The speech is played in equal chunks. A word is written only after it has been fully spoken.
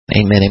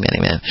Amen, amen,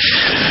 amen.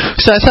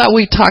 So I thought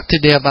we'd talk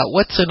today about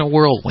what's in a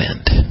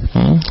whirlwind.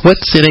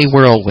 What's in a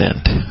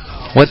whirlwind?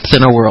 What's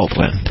in a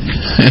whirlwind?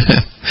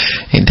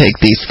 You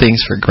take these things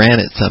for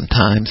granted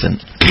sometimes,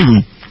 and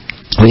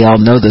we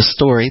all know the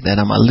story that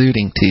I'm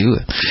alluding to,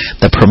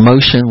 the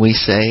promotion, we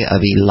say,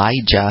 of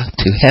Elijah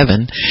to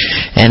heaven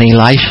and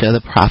Elisha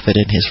the prophet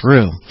in his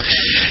room.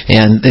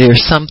 And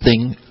there's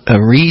a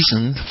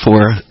reason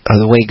for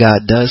the way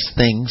God does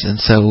things, and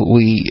so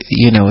we,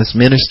 as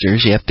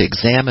ministers, you have to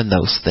examine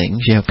those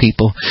things.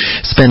 People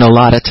spend a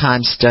lot of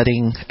time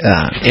studying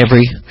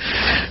every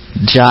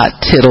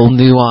jot, tittle,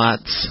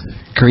 nuance,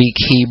 Greek,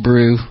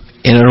 Hebrew,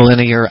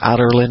 interlinear,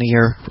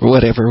 outerlinear,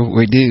 whatever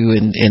we do,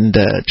 and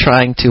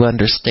trying to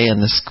understand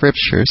the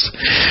scriptures.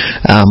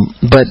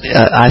 But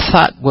I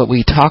thought what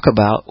we talk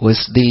about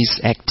was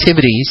these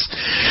activities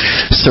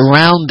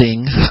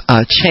surrounding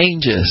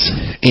changes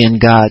in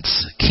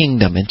God's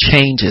kingdom and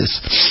changes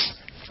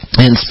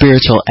in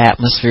spiritual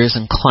atmospheres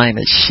and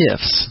climate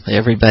shifts.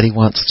 Everybody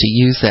wants to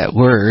use that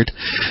word,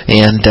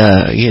 and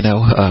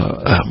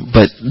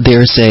but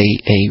there's a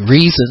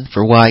reason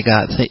for why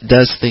God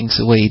does things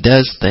the way He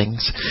does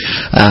things.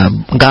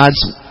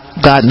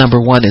 God, number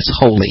one, is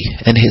holy,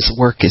 and His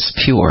work is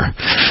pure.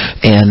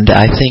 And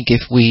I think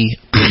if we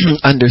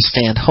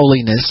understand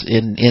holiness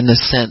in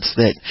the sense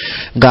that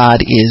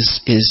God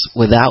is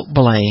without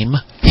blame,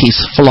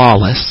 He's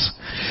flawless.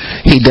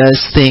 He does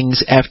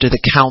things after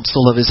the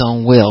counsel of His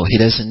own will. He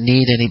doesn't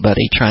need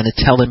anybody trying to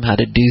tell Him how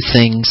to do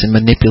things and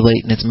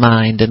manipulating His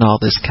mind and all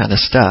this kind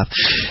of stuff.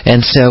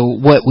 And so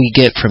what we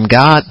get from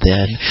God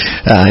then,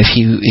 if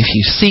you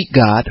seek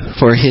God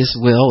for His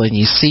will and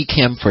you seek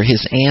Him for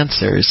His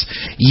answers,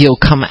 you'll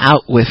come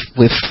out with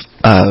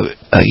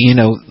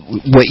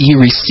what you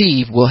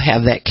receive will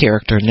have that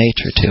character and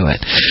nature to it.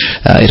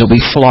 It'll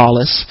be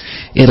flawless.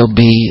 It'll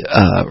be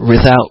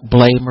without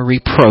blame or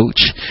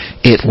reproach.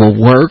 It will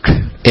work.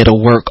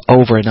 It'll work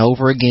over and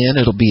over again.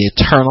 It'll be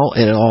eternal.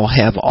 It'll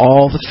have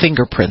all the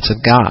fingerprints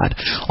of God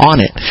on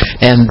it.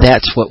 And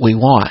that's what we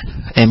want.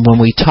 And when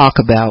we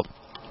talk about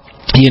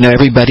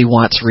everybody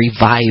wants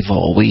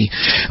revival. We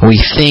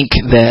think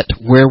that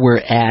where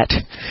we're at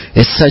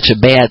is such a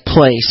bad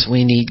place,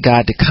 we need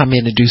God to come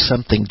in and do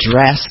something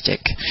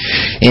drastic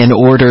in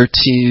order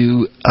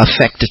to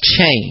affect a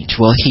change.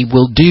 Well, He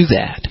will do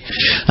that.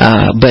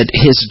 But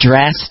His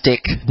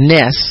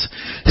drasticness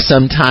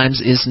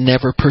sometimes is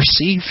never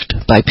perceived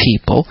by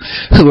people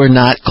who are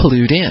not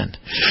clued in.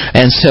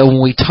 And so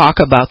when we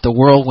talk about the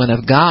whirlwind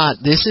of God,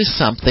 this is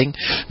something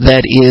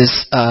that is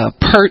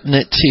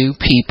pertinent to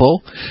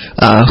people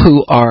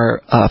who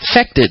are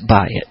affected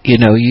by it.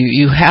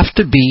 You have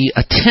to be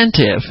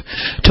attentive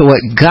to what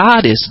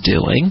God is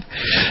doing,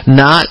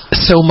 not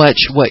so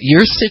much what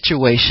your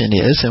situation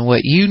is and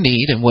what you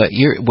need and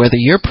whether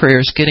your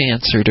prayers get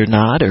answered or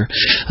not, or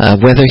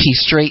whether He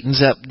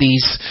straightens up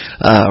these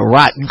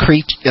rotten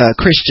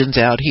Christians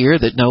out here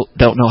that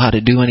don't know how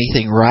to do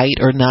anything right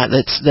or not.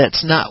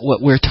 That's not what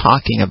we're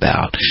talking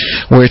about.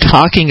 We're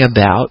talking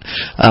about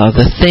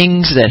the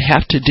things that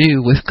have to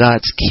do with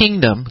God's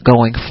kingdom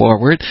going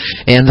forward,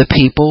 and the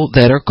people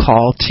that are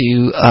called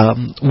to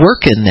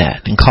work in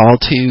that and called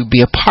to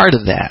be a part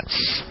of that.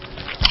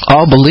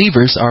 All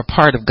believers are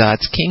part of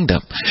God's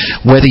kingdom.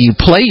 Whether you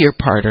play your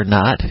part or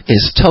not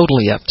is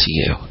totally up to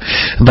you.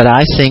 But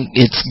I think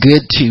it's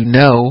good to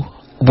know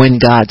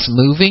when God's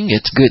moving.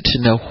 It's good to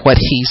know what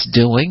He's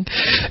doing.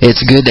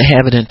 It's good to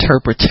have an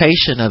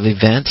interpretation of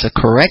events, a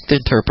correct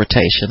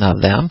interpretation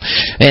of them,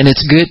 and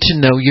it's good to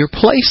know your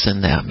place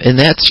in them. And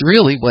that's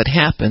really what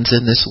happens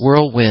in this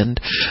whirlwind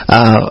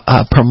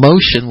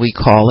promotion, we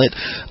call it,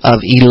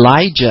 of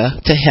Elijah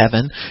to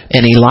heaven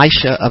and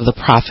Elisha of the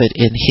prophet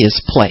in his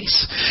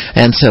place.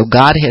 And so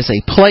God has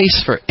a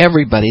place for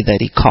everybody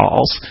that He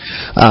calls.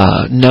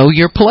 Know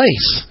your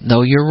place.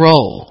 Know your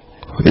role.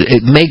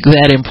 Make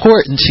that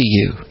important to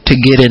you, to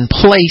get in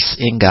place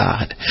in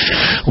God.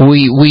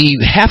 We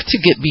have to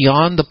get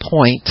beyond the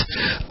point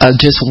of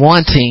just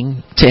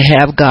wanting to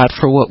have God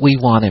for what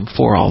we want Him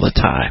for all the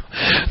time.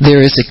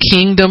 There is a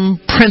kingdom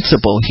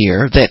principle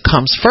here that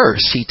comes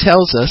first. He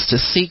tells us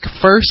to seek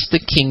first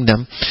the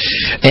kingdom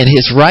and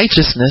His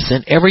righteousness,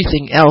 and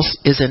everything else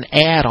is an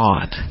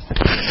add-on.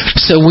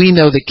 So we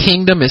know the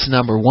kingdom is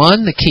number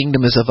one. The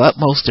kingdom is of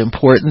utmost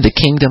importance. The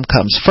kingdom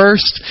comes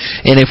first.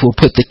 And if we'll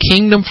put the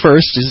kingdom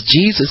first as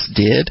Jesus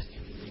did,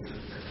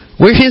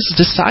 we're His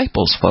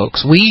disciples,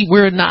 folks.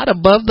 We're not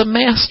above the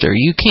Master.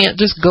 You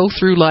can't just go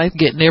through life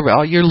getting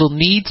all your little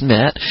needs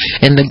met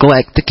and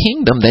neglect the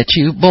kingdom that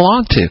you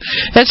belong to.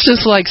 That's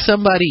just like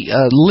somebody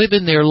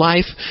living their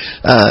life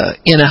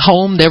in a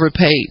home, never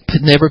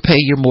pay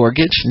your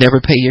mortgage,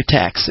 never pay your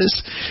taxes.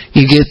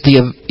 You get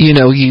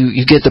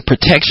you get the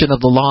protection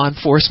of the law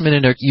enforcement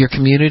in your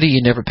community.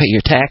 You never pay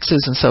your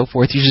taxes and so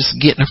forth. You're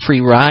just getting a free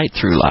ride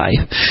through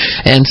life.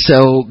 And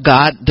so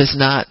God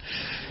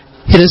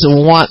He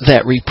doesn't want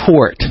that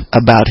report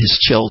about His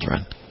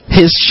children.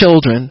 His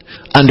children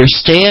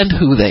understand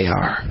who they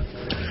are.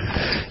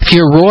 If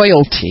you're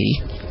royalty,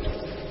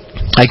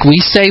 Like we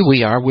say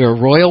we are. We're a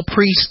royal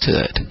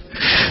priesthood.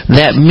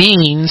 That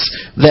means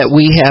that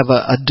we have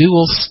a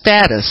dual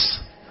status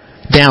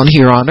down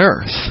here on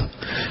earth.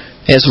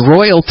 As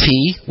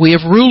royalty, we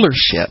have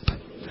rulership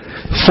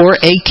for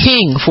a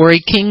king, for a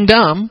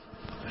kingdom,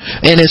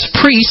 and as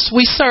priests,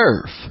 we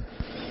serve.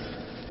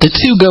 The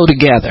two go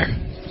together.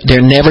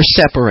 They're never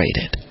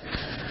separated.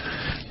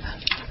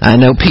 I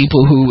know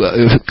people who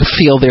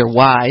feel they're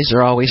wise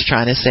are always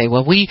trying to say,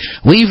 well, what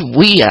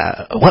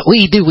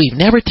we do, we've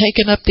never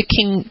taken up the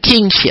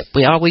kingship.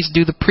 We always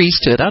do the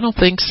priesthood. I don't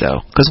think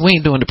so, because we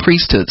ain't doing the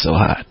priesthood so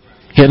hot.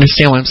 You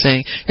understand what I'm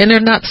saying? And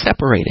they're not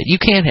separated.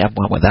 You can't have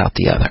one without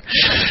the other.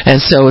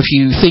 And so if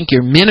you think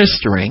you're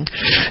ministering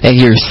and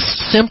you're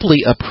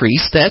simply a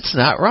priest, that's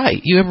not right.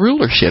 You have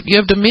rulership.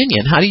 You have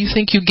dominion. How do you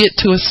think you get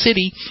to a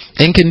city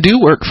and can do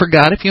work for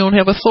God if you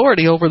don't have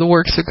authority over the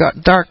works of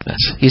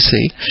darkness, you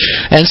see?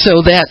 And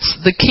so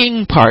that's the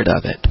king part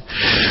of it.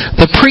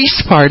 The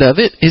priest part of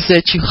it is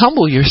that you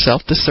humble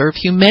yourself to serve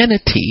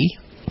humanity.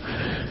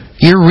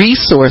 Your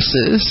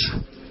resources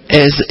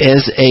as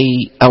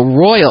a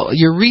royal,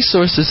 your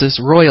resources as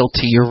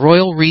royalty, your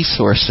royal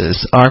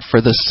resources are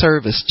for the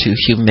service to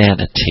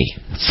humanity.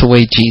 It's the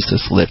way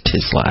Jesus lived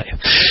his life.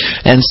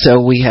 And so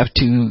we have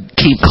to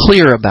keep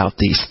clear about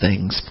these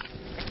things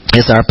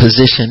as our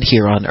position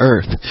here on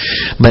earth.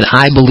 But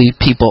I believe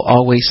people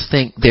always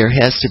think there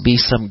has to be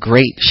some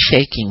great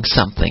shaking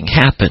something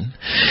happen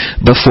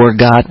before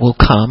God will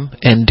come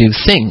and do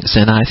things.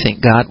 And I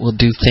think God will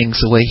do things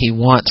the way he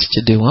wants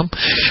to do them.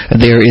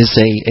 There is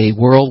a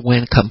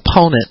whirlwind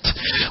component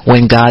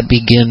when God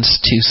begins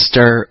to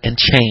stir and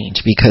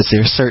change, because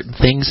there are certain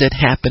things that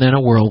happen in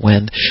a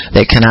whirlwind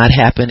that cannot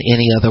happen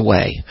any other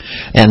way.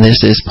 And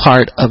this is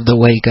part of the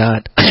way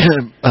God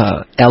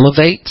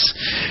elevates,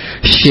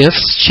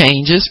 shifts,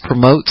 changes,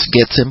 promotes,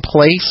 gets in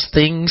place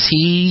things.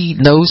 He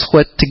knows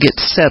what to get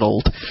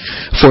settled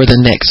for the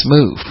next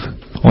move.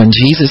 When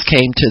Jesus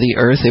came to the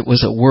earth, it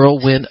was a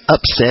whirlwind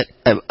upset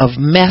of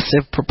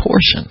massive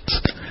proportions.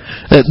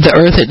 The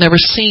earth had never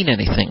seen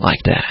anything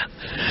like that.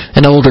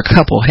 An older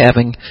couple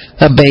having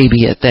a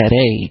baby at that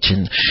age,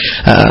 and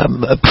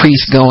a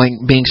priest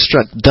being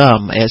struck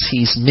dumb as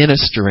he's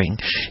ministering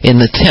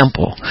in the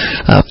temple.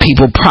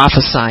 People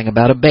prophesying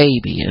about a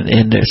baby,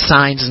 and there's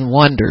signs and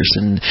wonders,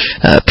 and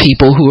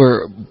people who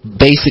are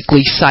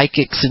basically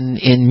psychics and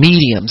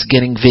mediums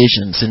getting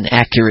visions and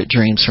accurate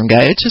dreams from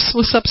God. It just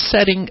was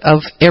upsetting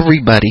of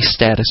everybody's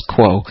status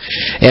quo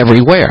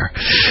everywhere.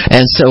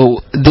 And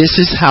so this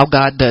is how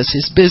God does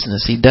his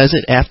business. He does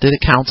it after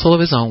the counsel of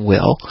his own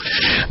will.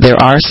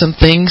 There are some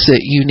things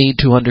that you need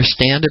to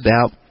understand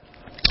about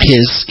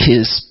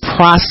his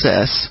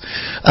process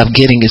of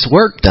getting his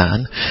work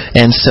done,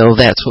 and so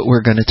that's what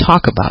we're going to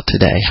talk about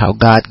today, how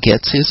God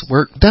gets his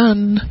work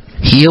done.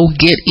 He'll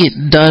get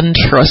it done.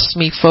 Trust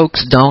me,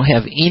 folks. Don't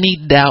have any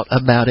doubt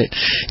about it.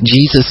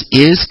 Jesus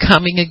is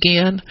coming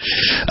again.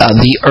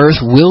 The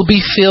earth will be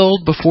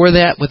filled before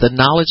that with the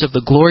knowledge of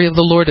the glory of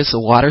the Lord as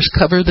the waters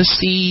cover the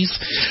seas.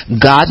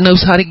 God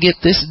knows how to get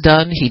this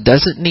done. He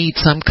doesn't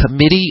need some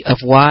committee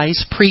of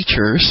wise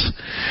preachers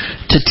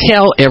to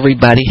tell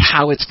everybody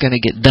how it's going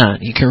to get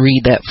done. You can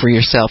read that for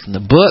yourself in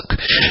the book,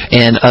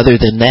 and other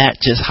than that,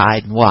 just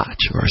hide and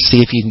watch, or see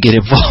if you can get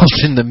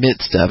involved in the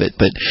midst of it.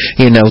 But,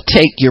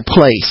 take your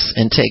place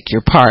and take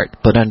your part,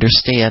 but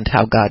understand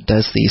how God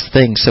does these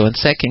things. So in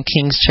 2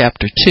 Kings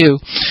chapter 2,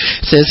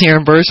 it says here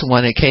in verse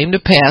 1, it came to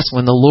pass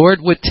when the Lord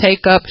would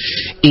take up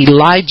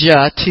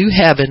Elijah to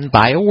heaven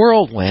by a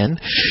whirlwind,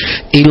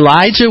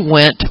 Elijah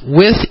went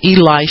with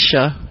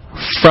Elisha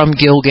from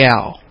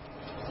Gilgal.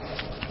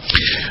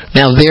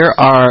 Now there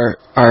are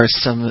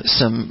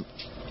some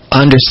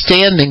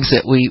understandings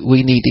that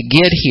we need to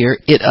get here.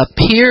 It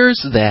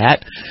appears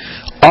that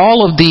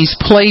all of these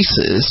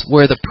places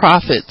where the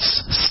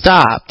prophets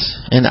stopped,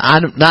 and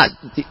I'm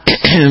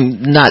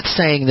not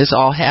saying this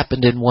all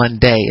happened in one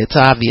day. It's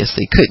obvious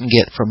they couldn't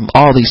get from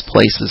all these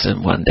places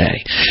in one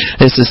day.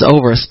 This is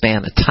over a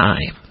span of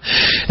time.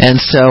 And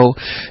so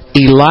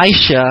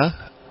Elisha,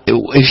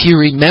 if you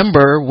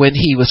remember, when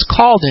he was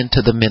called into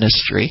the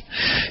ministry,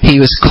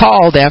 he was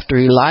called after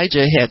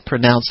Elijah had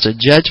pronounced a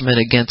judgment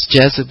against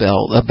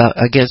Jezebel,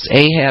 against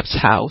Ahab's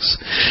house.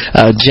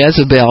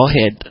 Jezebel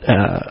had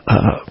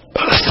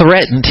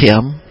threatened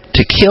him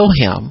to kill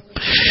him,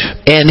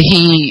 and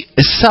he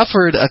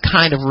suffered a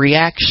kind of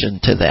reaction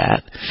to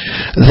that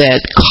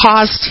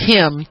caused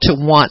him to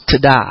want to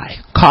die,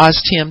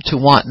 caused him to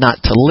want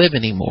not to live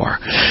anymore.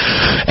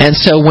 And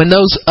so when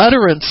those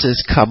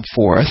utterances come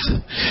forth,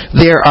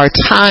 there are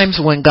times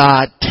when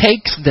God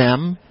takes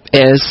them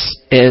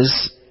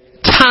as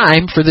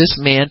time for this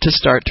man to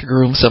start to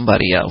groom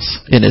somebody else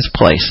in his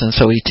place. And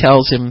so he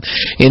tells him,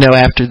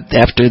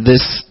 after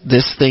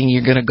this thing,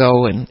 you're going to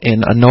go and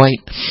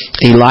anoint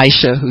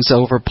Elisha, who's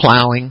over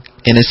plowing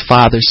in his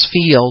father's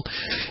field.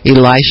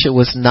 Elisha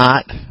was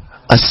not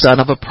a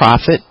son of a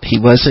prophet. He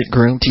wasn't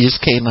groomed. He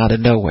just came out of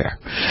nowhere.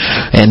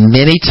 And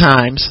many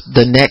times,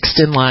 the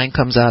next in line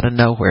comes out of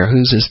nowhere.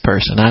 Who's this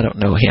person? I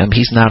don't know him.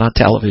 He's not on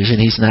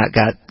television. He's not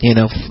got,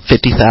 50,000.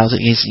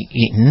 He's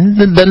eating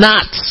the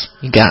knots.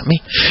 You got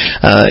me?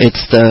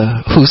 It's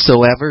the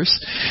whosoever's.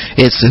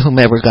 It's the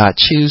whomever God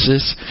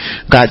chooses.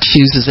 God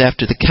chooses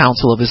after the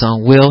counsel of his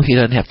own will. He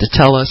doesn't have to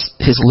tell us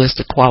his list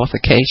of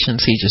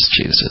qualifications. He just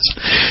chooses.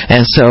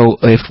 And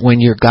so when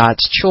you're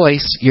God's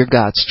choice, you're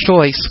God's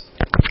choice.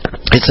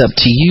 It's up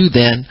to you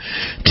then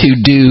to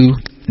do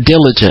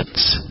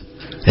diligence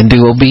and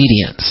do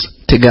obedience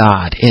to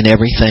God in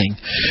everything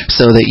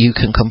so that you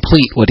can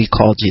complete what he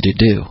called you to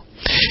do.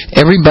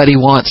 Everybody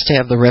wants to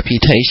have the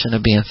reputation of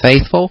being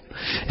faithful.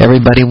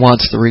 Everybody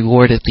wants the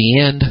reward at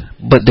the end,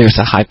 but there's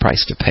a high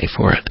price to pay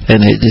for it,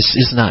 and this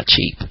is not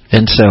cheap.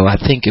 And so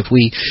I think if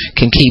we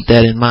can keep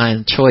that in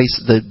mind,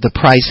 the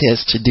price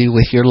has to do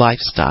with your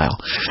lifestyle.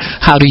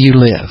 How do you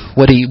live?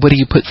 What do you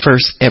put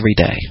first every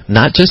day?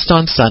 Not just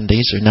on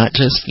Sundays, or not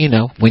just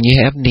when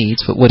you have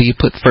needs, but what do you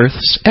put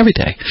first every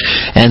day?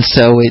 And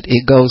so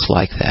it goes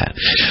like that.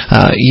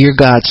 You're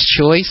God's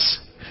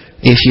choice.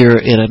 If you're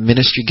in a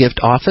ministry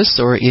gift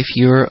office, or if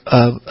you're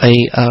a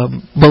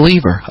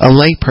believer, a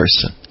lay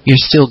person,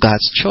 you're still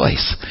God's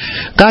choice.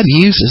 God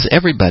uses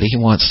everybody he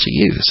wants to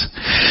use.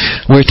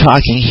 We're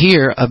talking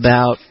here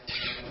about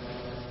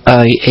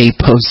a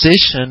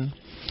position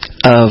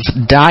of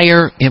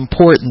dire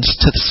importance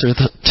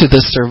to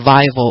the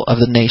survival of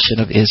the nation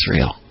of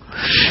Israel.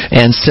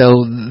 And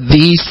so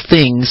these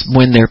things,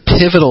 when they're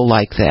pivotal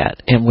like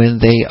that, and when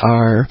they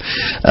are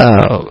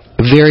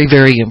very,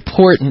 very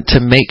important to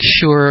make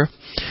sure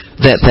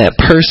that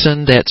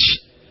person that's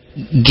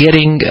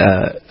getting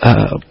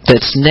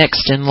that's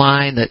next in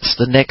line, that's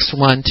the next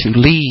one to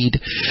lead,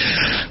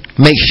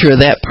 make sure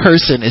that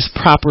person is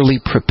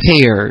properly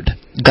prepared.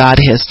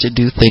 God has to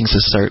do things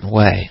a certain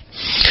way.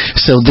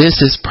 So this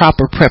is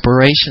proper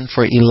preparation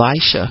for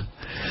Elisha,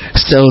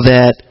 so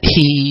that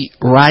he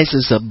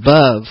rises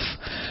above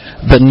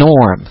the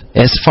norm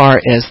as far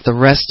as the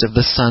rest of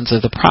the sons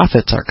of the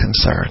prophets are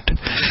concerned.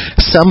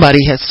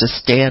 Somebody has to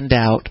stand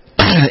out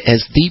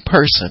as the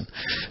person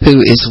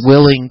who is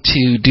willing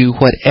to do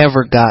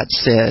whatever God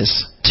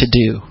says to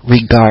do,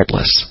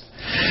 regardless.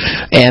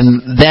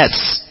 And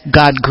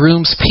God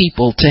grooms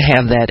people to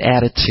have that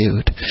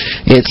attitude.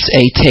 It's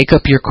a take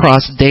up your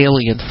cross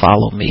daily and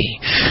follow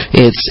me.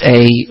 It's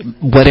a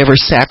whatever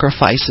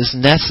sacrifice is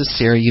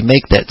necessary, you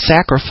make that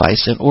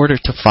sacrifice in order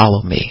to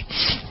follow me.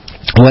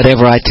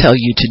 Whatever I tell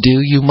you to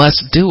do, you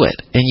must do it,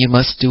 and you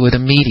must do it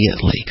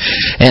immediately.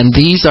 And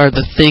these are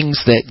the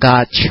things that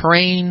God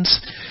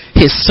trains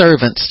his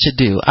servants to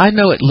do. I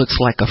know it looks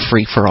like a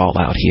free-for-all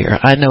out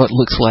here. I know it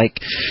looks like,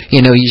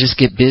 you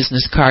just get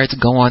business cards,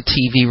 go on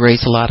TV,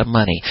 raise a lot of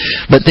money.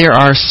 But there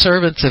are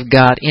servants of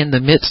God in the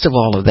midst of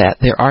all of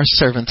that. There are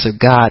servants of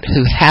God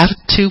who have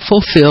to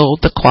fulfill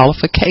the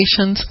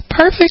qualifications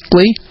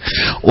perfectly,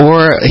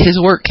 or his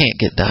work can't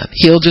get done.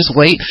 He'll just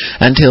wait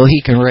until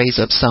he can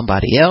raise up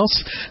somebody else.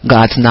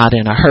 God's not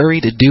in a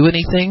hurry to do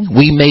anything.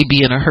 We may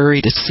be in a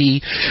hurry to see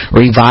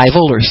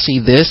revival, or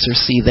see this or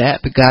see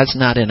that, but God's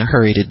not in a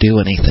hurry to do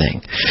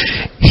anything.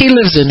 He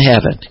lives in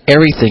heaven.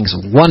 Everything's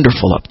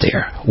wonderful up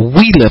there.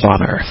 We live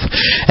on earth.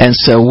 And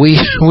so we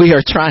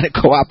are trying to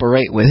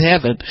cooperate with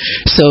heaven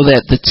so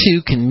that the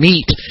two can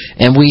meet,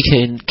 and we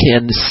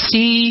can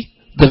see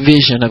the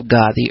vision of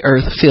God, the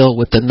earth filled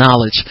with the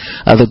knowledge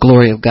of the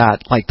glory of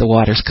God, like the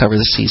waters cover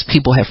the seas.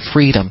 People have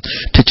freedom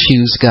to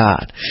choose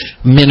God.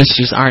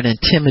 Ministers aren't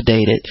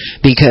intimidated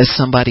because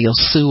somebody will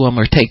sue them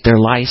or take their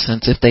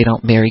license if they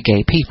don't marry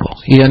gay people.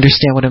 You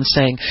understand what I'm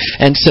saying?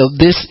 And so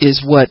this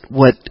is what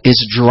is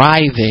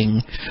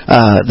driving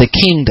the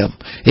kingdom,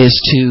 is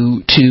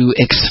to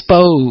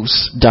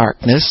expose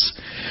darkness,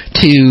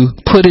 to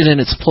put it in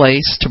its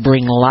place, to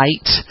bring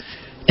light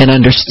and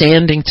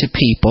understanding to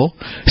people,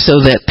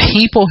 so that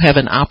people have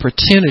an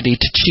opportunity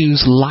to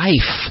choose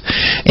life,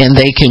 and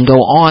they can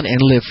go on and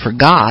live for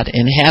God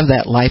and have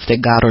that life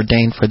that God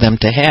ordained for them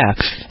to have.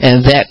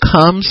 And that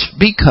comes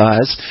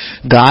because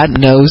God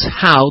knows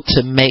how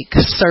to make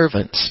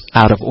servants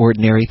out of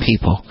ordinary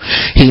people.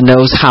 He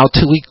knows how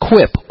to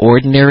equip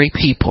ordinary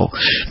people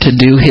to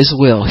do his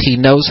will. He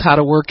knows how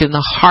to work in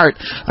the heart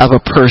of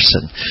a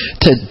person,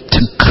 to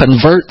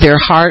convert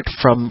their heart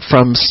from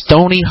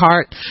stony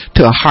heart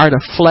to a heart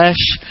of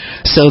flesh,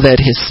 so that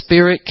his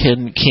spirit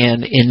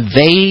can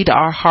invade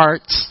our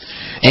hearts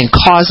and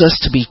cause us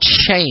to be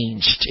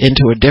changed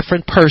into a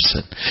different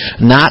person,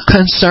 not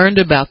concerned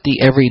about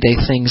the everyday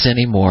things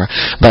anymore,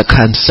 but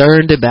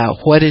concerned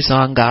about what is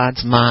on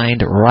God's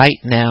mind right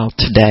now,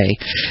 today,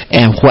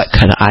 and what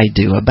can I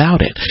do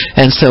about it.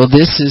 And so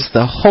this is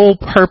the whole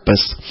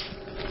purpose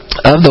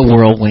of the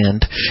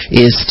whirlwind,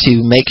 is to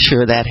make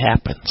sure that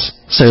happens.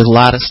 So there's a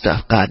lot of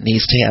stuff God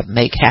needs to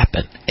make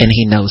happen, and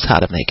he knows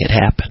how to make it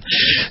happen.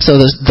 So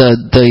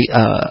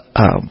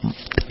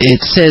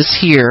it says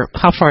here,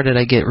 how far did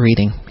I get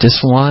reading?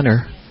 Just one,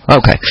 or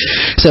Okay.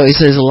 So he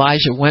says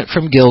Elijah went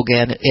from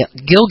Gilgal,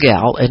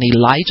 and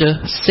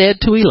Elijah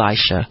said to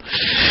Elisha,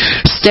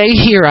 "Stay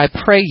here, I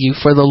pray you,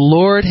 for the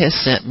Lord has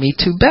sent me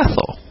to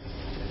Bethel."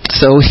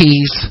 So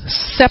he's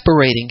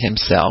separating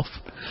himself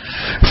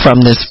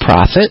from this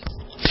prophet.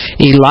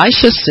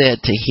 Elisha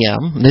said to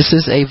him, this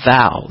is a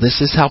vow.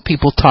 This is how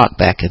people talk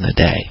back in the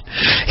day.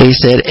 He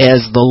said,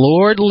 "As the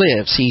Lord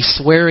lives," he's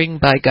swearing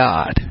by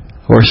God,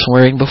 or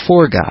swearing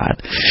before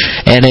God,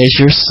 "and as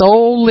your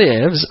soul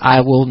lives, I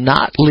will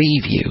not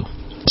leave you."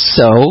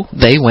 So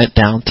they went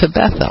down to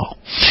Bethel.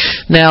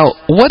 Now,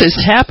 what is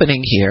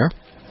happening here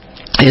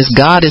is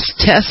God is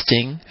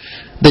testing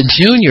the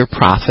junior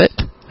prophet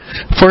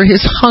for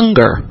his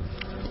hunger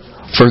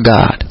for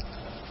God.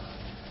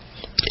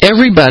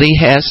 Everybody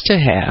has to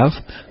have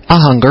a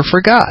hunger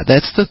for God.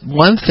 That's the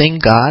one thing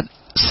God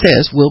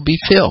says will be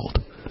filled.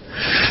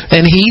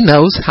 And he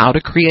knows how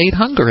to create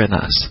hunger in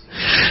us.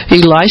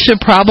 Elisha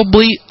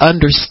probably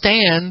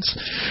understands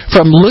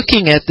from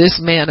looking at this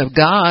man of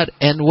God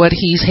and what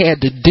he's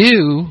had to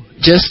do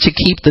just to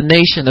keep the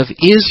nation of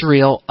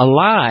Israel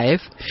alive.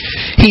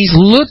 He's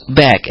looked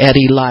back at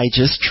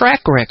Elijah's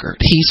track record.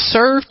 He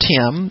served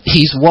him.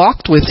 He's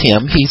walked with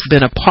him. He's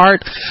been a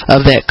part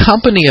of that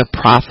company of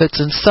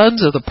prophets and sons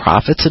of the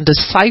prophets and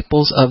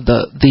disciples of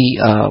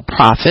the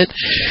prophet.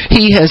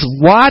 He has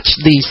watched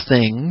these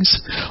things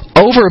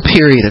over a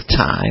period of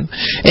time,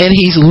 and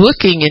he's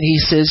looking and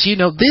he says,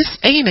 this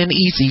ain't an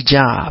easy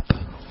job.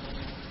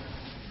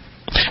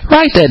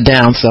 Write that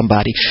down,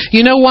 somebody.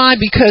 You know why?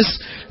 Because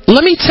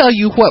let me tell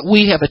you what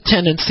we have a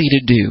tendency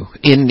to do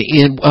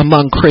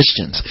among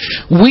Christians.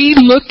 We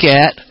look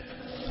at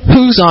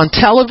who's on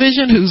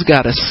television, who's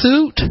got a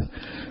suit,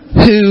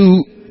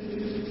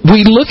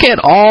 we look at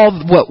all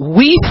what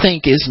we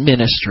think is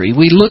ministry.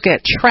 We look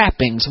at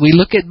trappings. We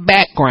look at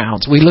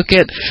backgrounds. We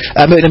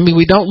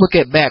don't look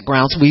at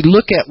backgrounds. We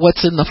look at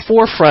what's in the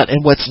forefront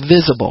and what's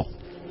visible.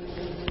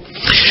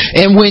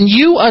 And when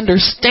you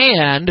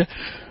understand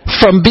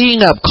from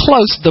being up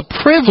close the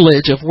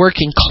privilege of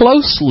working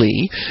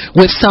closely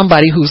with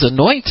somebody who's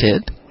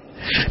anointed,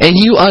 and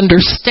you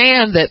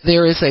understand that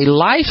there is a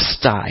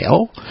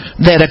lifestyle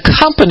that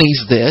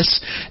accompanies this,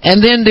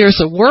 and then there's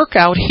a work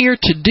out here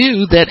to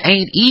do that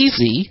ain't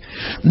easy,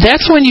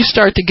 that's when you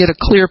start to get a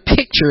clear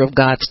picture of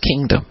God's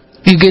kingdom.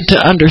 You get to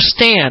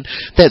understand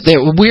that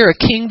we're a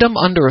kingdom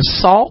under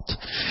assault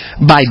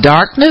by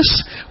darkness.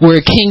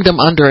 We're a kingdom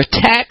under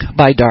attack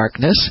by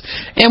darkness.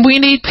 And we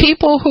need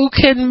people who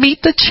can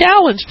meet the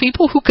challenge.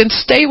 People who can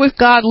stay with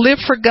God, live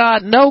for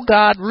God, know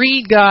God,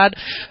 read God,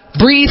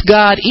 breathe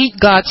God, eat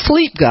God,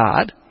 sleep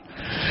God.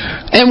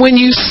 And when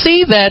you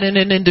see that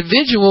in an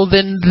individual,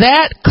 then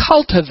that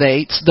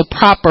cultivates the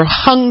proper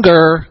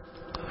hunger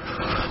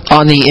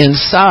on the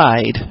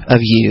inside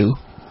of you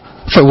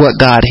for what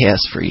God has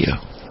for you.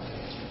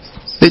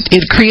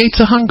 It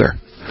creates a hunger.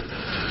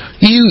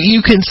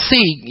 You can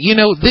see,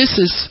 this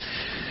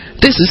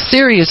is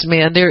serious,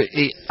 man.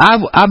 I've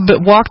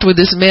walked with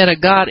this man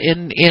of God,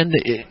 and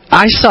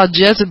I saw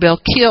Jezebel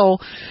kill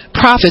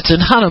prophets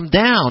and hunt them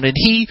down, and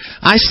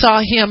I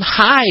saw him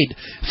hide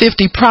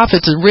 50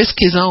 prophets and risk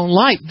his own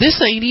life.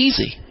 This ain't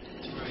easy.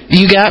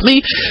 You got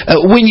me?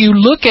 When you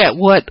look at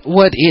what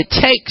it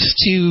takes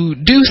to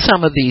do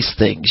some of these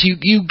things,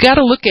 you got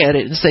to look at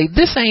it and say,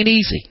 this ain't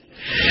easy.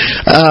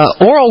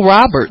 Oral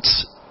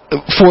Roberts,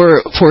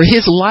 for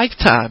his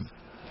lifetime,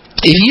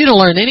 if you don't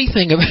learn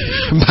anything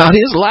about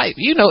his life,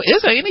 it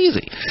ain't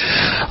easy.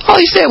 All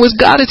he said was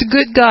God is a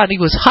good God. He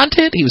was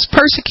hunted, he was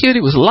persecuted,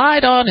 he was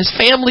lied on, his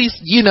family's,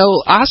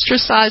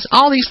 ostracized,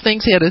 all these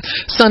things. He had a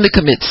son to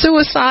commit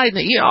suicide,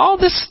 and all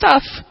this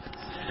stuff.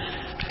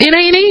 It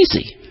ain't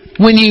easy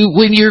when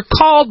you're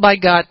called by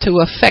God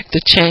to effect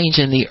a change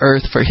in the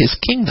earth for his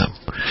kingdom.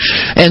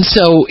 And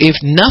so, if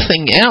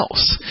nothing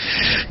else,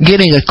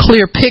 getting a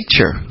clear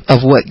picture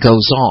of what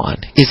goes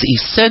on is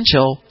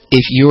essential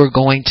if you're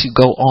going to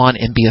go on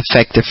and be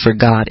effective for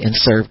God and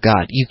serve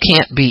God. You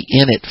can't be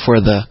in it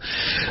for the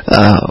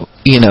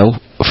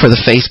for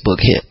the Facebook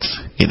hits,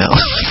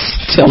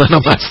 telling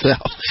on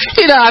myself.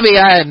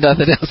 I had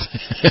nothing else.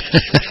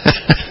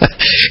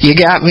 You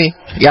got me?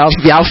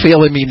 Y'all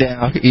feeling me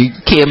now. You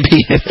can't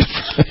be in it.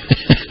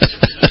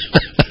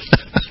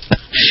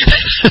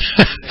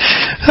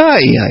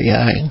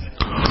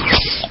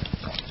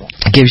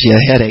 Gives you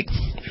a headache.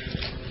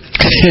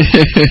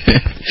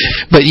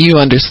 But you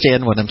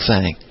understand what I'm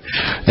saying.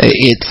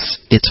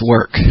 It's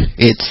work.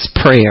 It's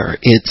prayer.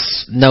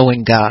 It's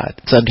knowing God.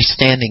 It's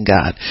understanding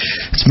God.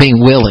 It's being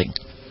willing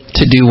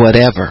to do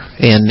whatever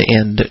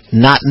and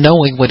not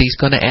knowing what he's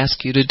going to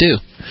ask you to do.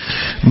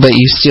 But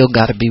you still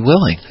got to be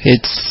willing.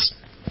 It's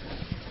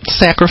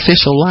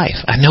sacrificial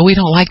life. I know we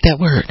don't like that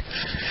word.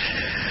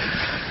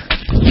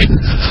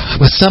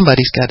 But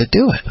somebody's got to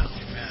do it.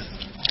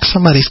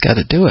 Somebody's got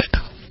to do it.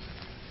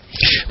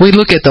 We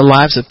look at the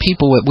lives of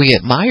people that we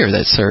admire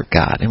that serve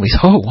God, and we say,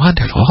 oh,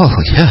 wonderful. Oh,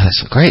 yeah,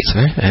 that's great,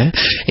 sir.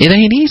 It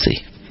ain't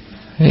easy.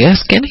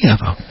 Ask any of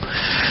them.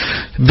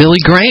 Billy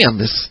Graham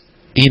is,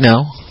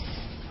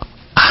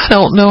 I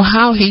don't know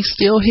how he's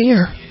still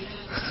here.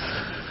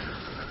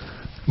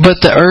 But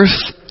the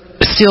earth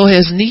still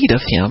has need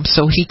of him,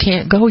 so he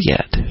can't go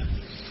yet.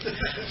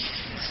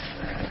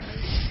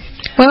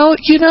 Well,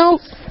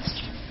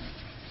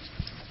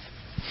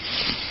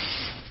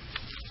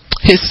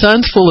 his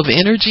son's full of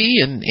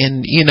energy and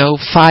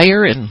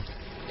fire and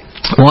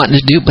wanting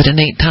to do, but it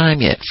ain't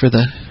time yet for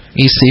the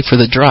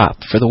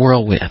drop, for the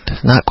whirlwind.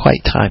 Not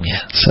quite time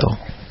yet. So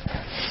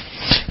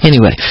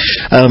anyway,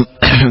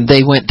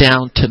 they went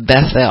down to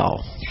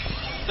Bethel.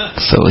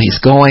 So he's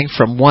going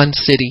from one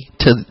city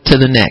to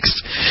the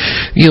next.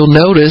 You'll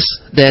notice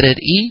that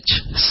at each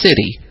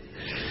city,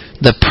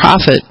 the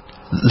prophet,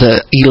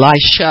 the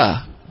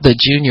Elisha, the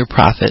junior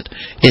prophet,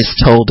 is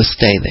told to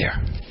stay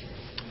there.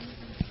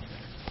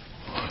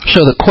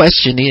 So the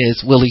question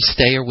is, will he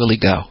stay or will he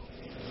go?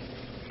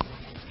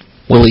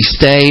 Will he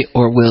stay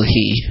or will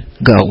he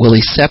go? Will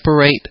he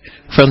separate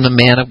from the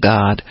man of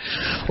God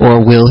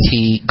or will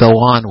he go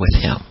on with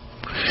him?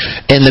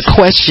 And the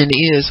question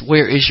is,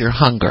 where is your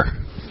hunger?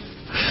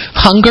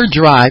 Hunger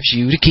drives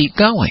you to keep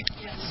going.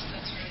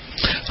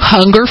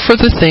 Hunger for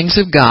the things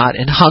of God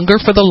and hunger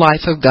for the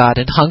life of God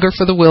and hunger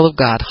for the will of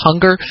God.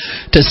 Hunger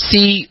to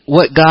see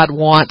what God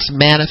wants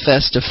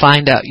manifest, to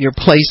find out your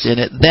place in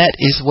it. That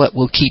is what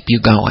will keep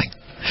you going.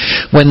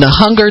 When the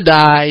hunger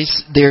dies,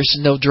 there's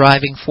no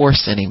driving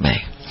force anymore.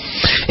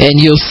 And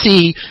you'll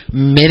see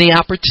many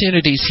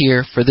opportunities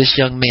here for this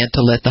young man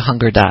to let the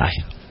hunger die.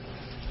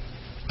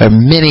 There are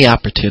many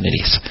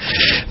opportunities.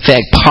 In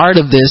fact, part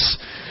of this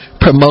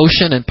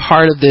promotion and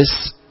part of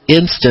this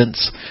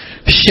instance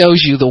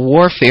shows you the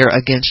warfare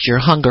against your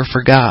hunger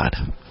for God.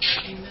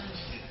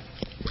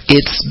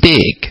 It's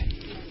big.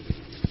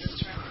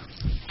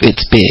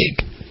 It's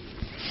big.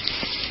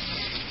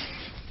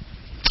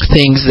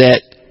 Things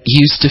that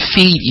used to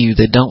feed you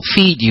that don't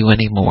feed you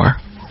anymore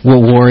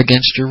will war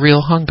against your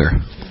real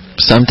hunger.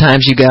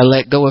 Sometimes you got to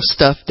let go of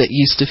stuff that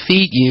used to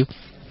feed you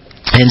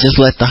and just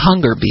let the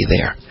hunger be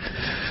there.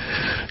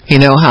 You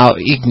know how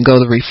you can go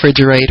to the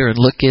refrigerator and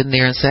look in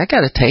there and say, I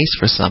got a taste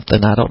for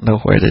something. I don't know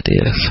what it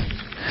is.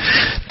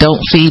 Don't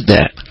feed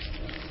that.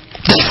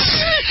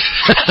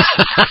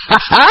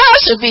 I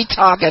should be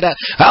talking.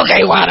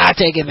 Okay, why not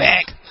take it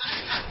back?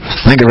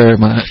 Thank you very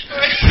much.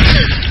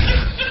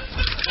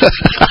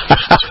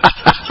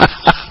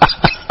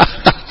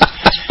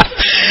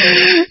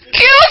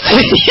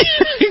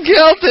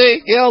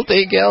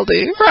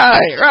 Guilty.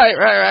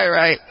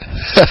 Right.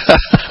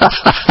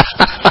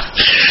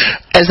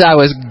 As I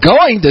was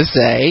going to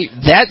say,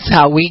 that's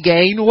how we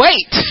gain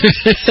weight.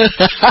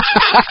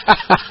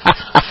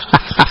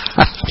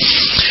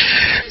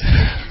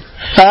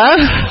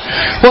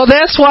 Well,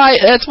 that's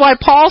why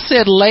Paul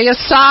said, lay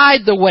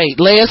aside the weight,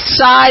 lay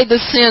aside the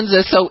sins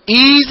that so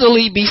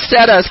easily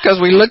beset us, because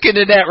we look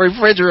into that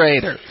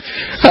refrigerator.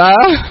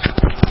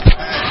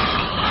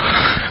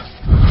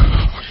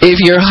 If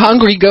you're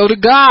hungry, go to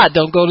God.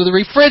 Don't go to the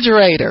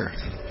refrigerator.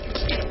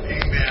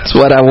 That's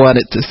what I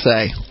wanted to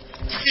say.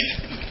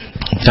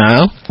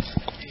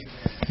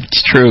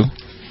 It's true.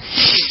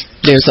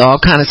 There's all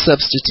kind of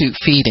substitute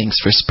feedings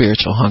for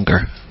spiritual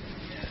hunger.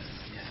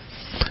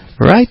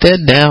 Write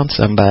that down,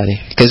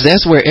 somebody, because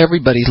that's where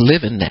everybody's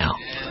living now.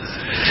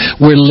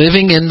 We're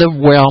living in the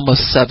realm of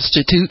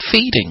substitute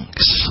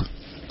feedings.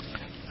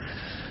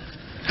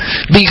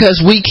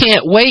 Because we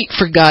can't wait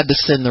for God to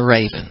send the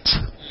ravens.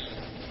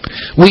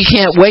 We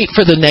can't wait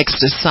for the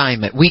next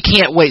assignment. We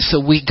can't wait.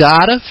 So we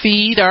gotta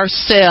feed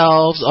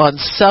ourselves on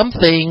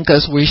something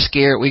because we're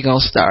scared we're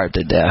gonna starve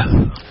to death.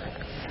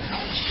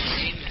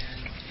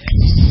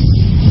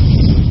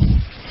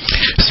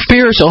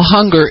 Spiritual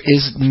hunger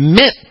is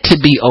meant to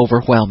be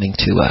overwhelming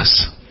to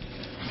us.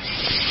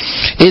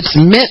 It's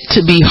meant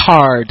to be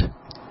hard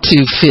to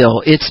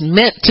fill. It's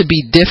meant to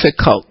be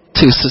difficult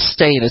to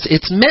sustain us.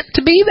 It's meant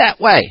to be that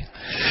way.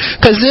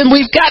 Because then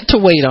we've got to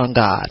wait on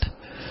God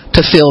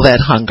to fill that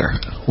hunger.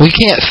 We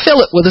can't fill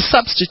it with a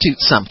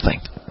substitute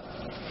something.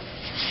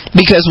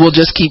 Because we'll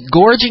just keep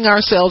gorging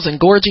ourselves. And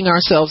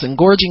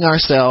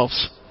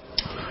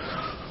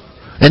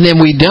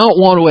then we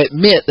don't want to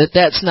admit that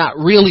that's not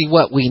really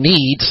what we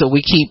need, so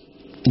we keep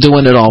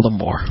doing it all the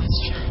more.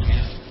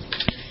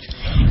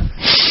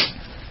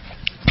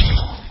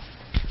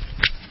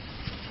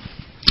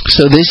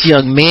 So this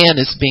young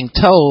man is being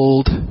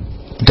told,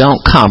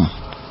 don't come,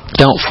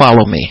 don't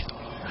follow me.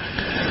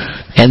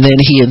 And then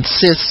he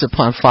insists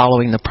upon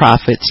following the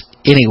prophets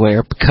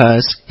anywhere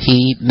because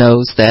he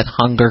knows that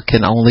hunger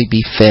can only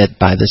be fed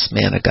by this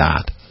man of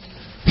God.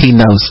 He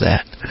knows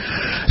that.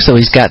 So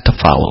he's got to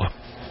follow him.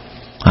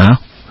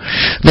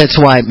 That's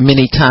why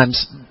many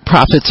times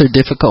prophets are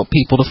difficult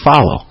people to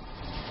follow.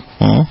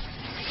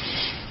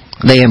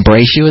 They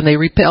embrace you and they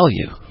repel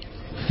you.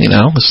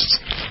 It's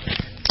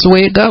the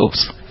way it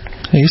goes.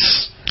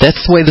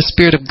 That's the way the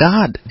Spirit of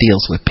God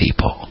deals with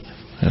people.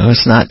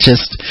 It's not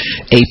just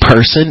a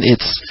person.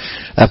 It's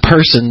a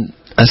person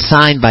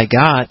assigned by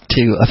God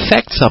to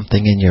affect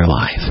something in your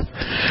life.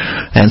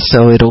 And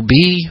so it'll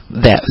be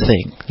that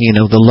thing,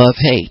 the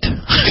love-hate.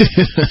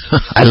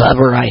 I love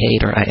her, I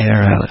hate her,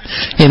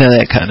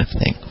 that kind of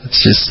thing.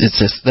 It's just,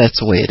 that's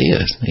the way it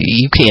is.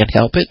 You can't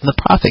help it, and the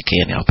prophet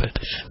can't help it.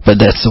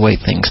 But that's the way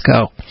things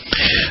go.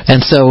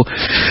 And so,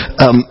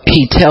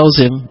 he tells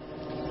him,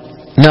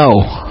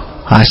 no,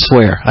 I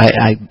swear,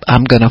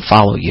 I'm going to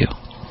follow you.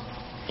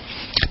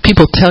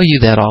 People tell you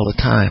that all the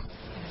time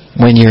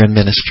when you're in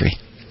ministry.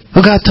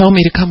 Well, God told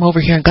me to come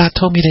over here, and God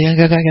told me to,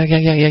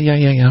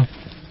 yeah.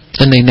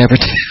 And they never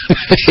do.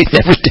 They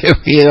never do.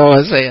 You know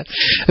what I'm saying?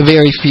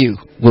 Very few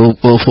will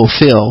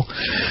fulfill,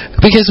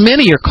 because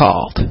many are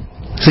called.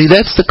 See,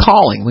 that's the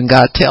calling. When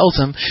God tells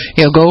them,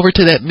 go over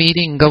to that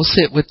meeting, go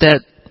sit with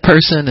that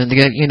person, and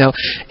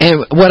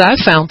and what I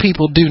found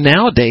people do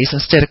nowadays,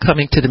 instead of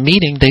coming to the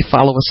meeting, they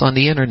follow us on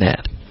the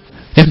internet.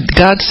 If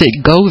God said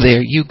go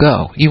there, you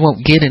go. You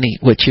won't get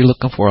what you're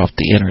looking for off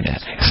the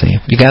internet. See,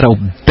 you got to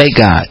obey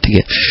God to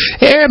get.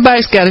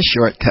 Everybody's got a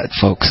shortcut,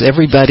 folks.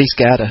 Everybody's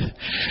got a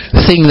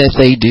thing that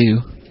they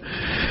do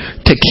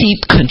to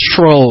keep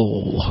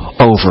control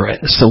over it,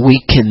 so we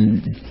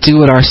can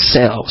do it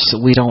ourselves, so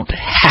we don't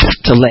have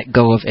to let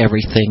go of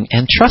everything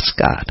and trust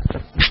God.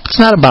 It's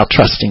not about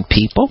trusting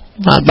people,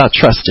 not about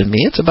trusting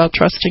me, it's about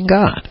trusting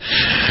God.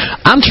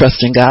 I'm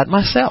trusting God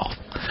myself.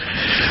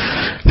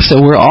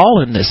 So we're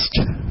all in this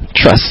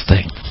trust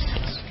thing.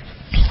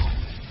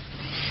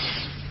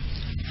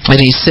 And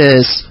he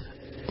says,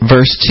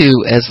 verse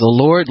 2, as the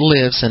Lord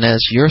lives and as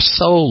your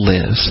soul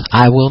lives,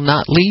 I will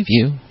not leave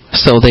you.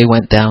 So they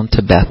went down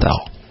to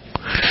Bethel.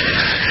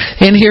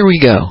 And here we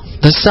go.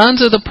 The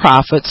sons of the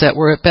prophets that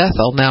were at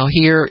Bethel. Now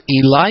here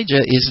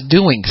Elijah is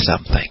doing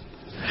something.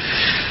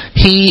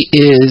 He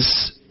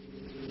is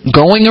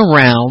going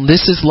around.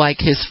 This is like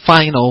his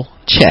final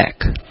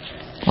check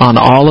on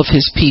all of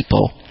his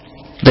people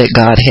that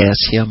God has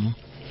him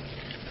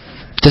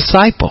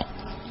disciple.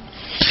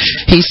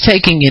 He's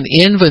taking an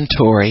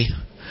inventory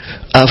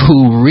of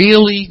who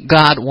really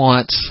God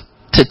wants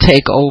to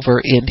take over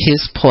in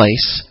his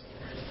place,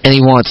 and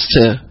he wants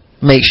to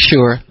make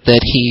sure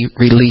that he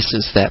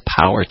releases that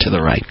power to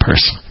the right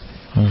person.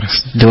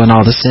 Doing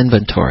all this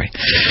inventory.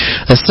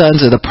 The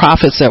sons of the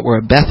prophets that were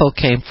at Bethel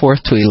came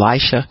forth to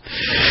Elisha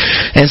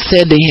and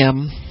said to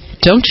him,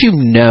 don't you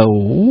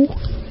know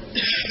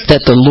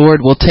that the Lord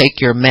will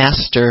take your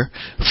master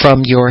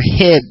from your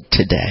head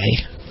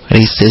today? And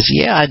he says,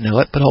 yeah, I know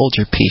it, but hold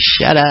your peace.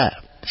 Shut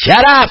up.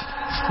 Shut up!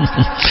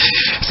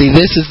 See,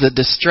 this is the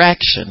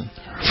distraction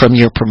from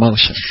your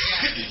promotion.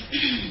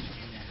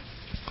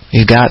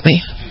 You got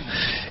me?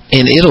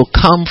 And it'll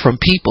come from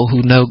people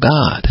who know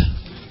God.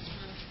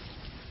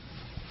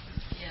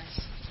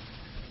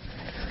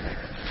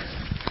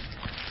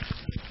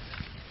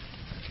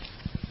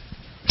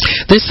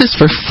 This is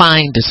for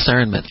fine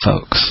discernment,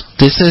 folks.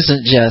 This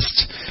isn't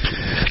just,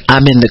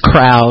 I'm in the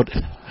crowd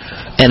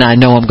and I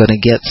know I'm going to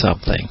get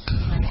something.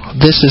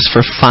 This is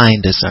for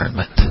fine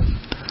discernment.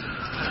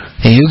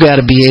 And you got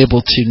to be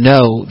able to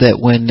know that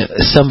when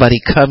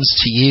somebody comes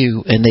to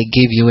you and they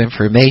give you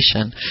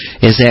information,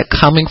 is that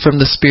coming from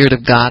the Spirit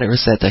of God, or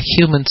is that the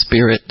human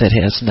spirit that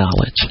has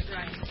knowledge?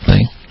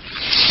 Right?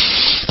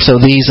 So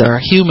these are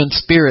human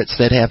spirits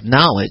that have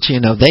knowledge.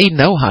 They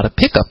know how to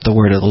pick up the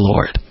word of the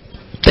Lord.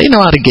 They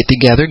know how to get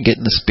together and get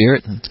in the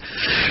Spirit and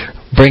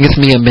bringeth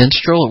me a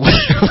minstrel or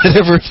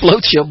whatever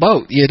floats your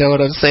boat. You know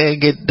what I'm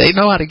saying? They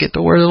know how to get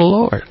the word of the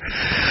Lord.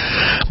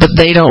 But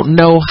they don't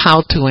know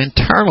how to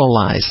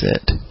internalize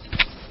it.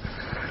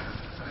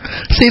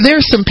 See,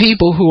 there's some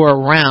people who are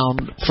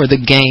around for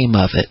the game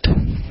of it,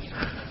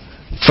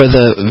 for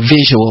the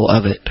visual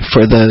of it,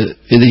 for the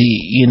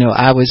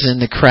I was in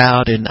the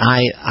crowd and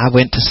I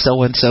went to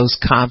so-and-so's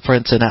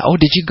conference and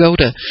did you go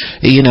to,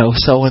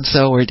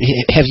 so-and-so, or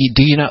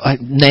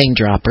name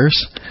droppers,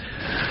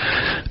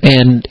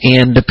 and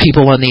the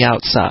people on the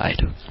outside.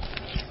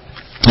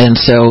 And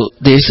so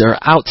these are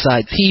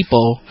outside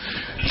people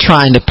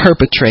trying to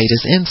perpetrate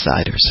as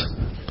insiders,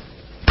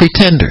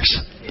 pretenders,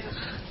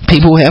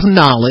 people who have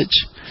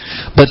knowledge,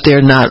 but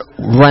they're not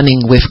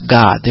running with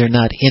God. They're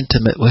not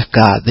intimate with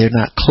God. They're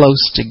not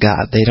close to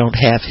God. They don't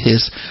have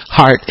His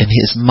heart and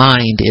His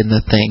mind in the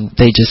thing.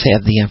 They just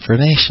have the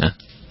information.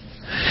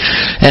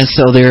 And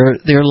so there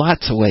are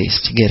lots of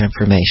ways to get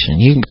information.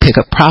 You can pick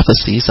up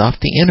prophecies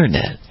off the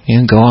internet. You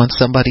can go on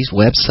somebody's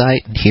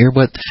website and hear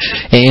what,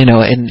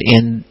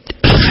 and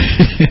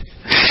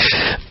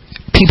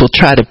people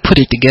try to put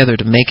it together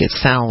to make it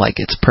sound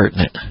like it's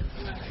pertinent.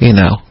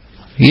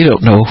 You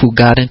don't know who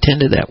God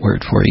intended that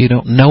word for. You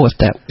don't know if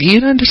you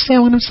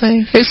understand what I'm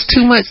saying? There's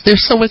too much,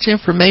 there's so much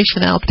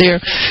information out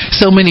there,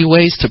 so many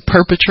ways to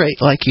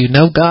perpetrate like you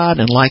know God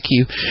and like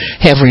you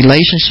have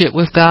relationship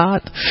with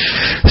God.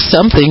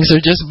 Some things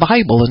are just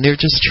Bible and they're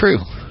just true.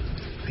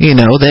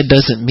 That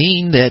doesn't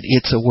mean that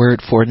it's a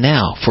word for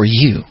now, for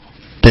you,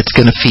 that's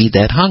going to feed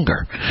that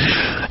hunger.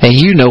 And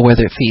you know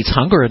whether it feeds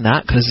hunger or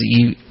not because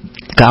you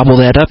gobble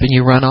that up and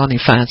you run on and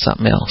you find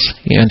something else.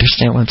 You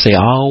understand what I'm saying?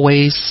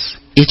 Always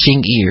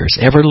itching ears,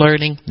 ever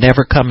learning,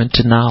 never coming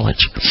to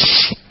knowledge.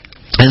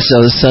 And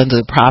so the sons of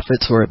the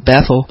prophets were at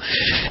Bethel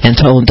and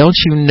told them, don't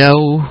you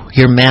know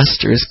your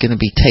master is going to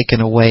be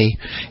taken away?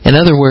 In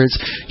other words,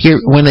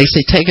 when they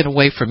say taken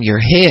away from your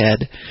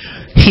head,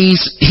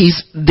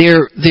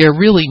 they're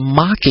really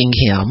mocking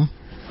him.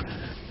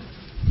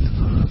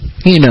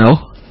 You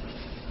know,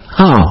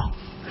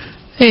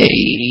 hey,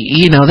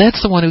 you know,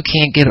 that's the one who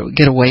can't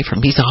get away from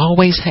him. He's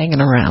always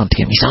hanging around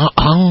him. He's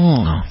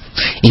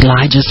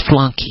Elijah's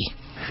flunky.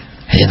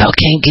 You know,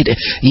 can't get it.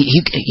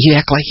 You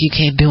act like you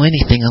can't do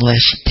anything unless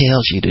she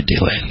tells you to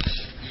do it.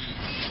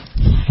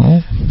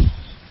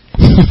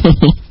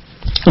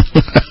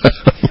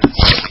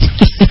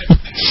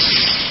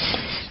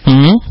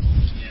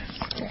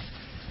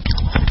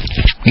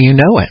 You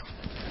know it.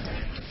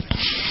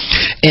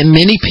 And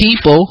many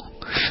people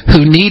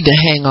who need to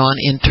hang on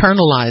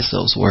internalize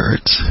those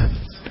words.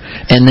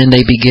 And then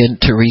they begin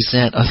to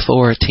resent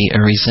authority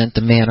and resent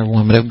the man or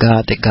woman of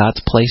God that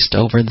God's placed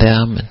over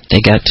them. And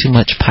they got too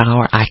much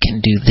power. I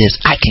can do this.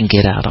 I can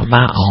get out on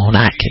my own.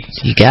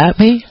 You got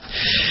me?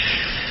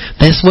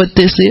 That's what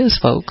this is,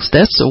 folks.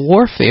 That's a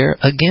warfare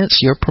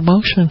against your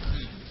promotion.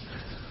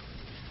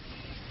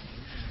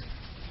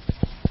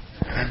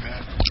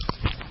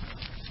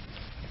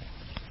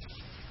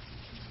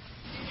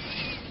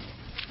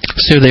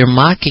 So they're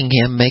mocking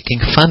him, making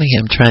fun of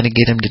him, trying to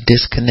get him to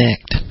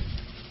disconnect.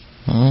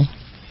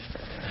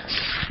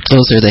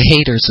 Those are the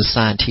haters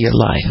assigned to your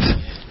life.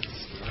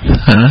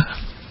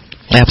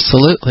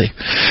 Absolutely.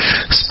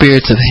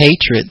 Spirits of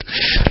hatred,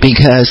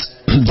 because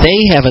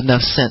they have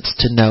enough sense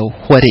to know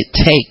what it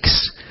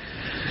takes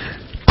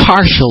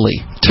partially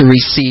to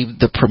receive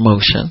the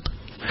promotion.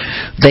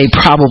 They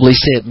probably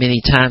said many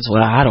times,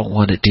 well, I don't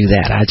want to do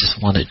that. I just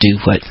want to do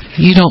what...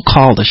 You don't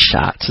call the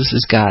shots. This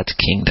is God's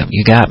kingdom.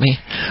 You got me?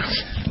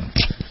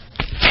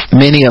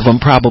 Many of them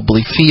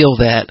probably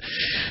feel that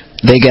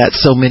they got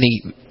so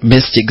many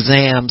missed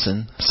exams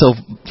and so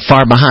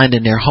far behind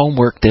in their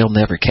homework, they'll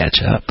never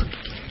catch up.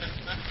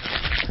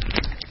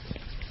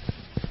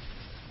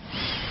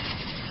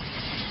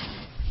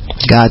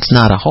 God's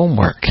not a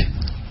homework.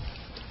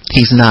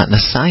 He's not an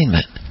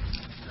assignment.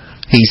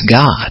 He's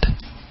God.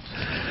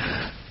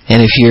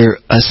 And if you're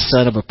a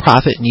son of a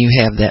prophet and you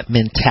have that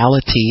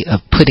mentality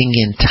of putting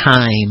in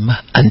time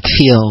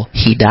until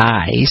he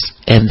dies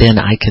and then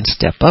I can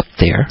step up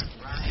there,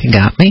 you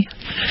got me?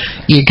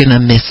 You're going to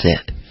miss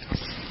it.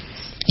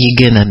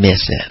 You're going to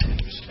miss it.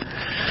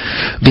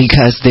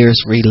 Because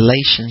there's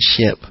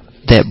relationship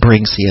that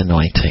brings the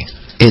anointing.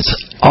 It's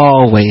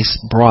always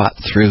brought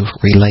through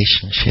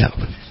relationship.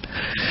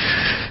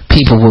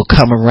 People will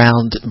come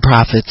around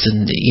prophets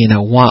and,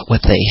 want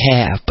what they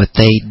have, but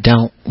they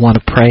don't want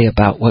to pray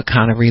about what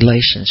kind of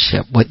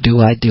relationship. What do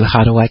I do?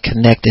 How do I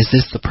connect? Is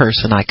this the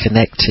person I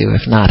connect to?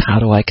 If not, how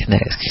do I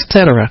connect?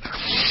 Etc.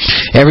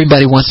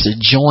 Everybody wants to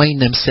join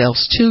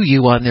themselves to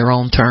you on their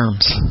own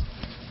terms.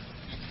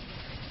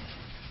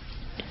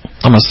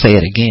 I'm going to say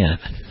it again.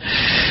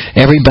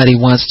 Everybody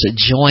wants to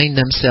join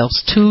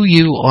themselves to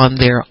you on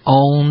their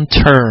own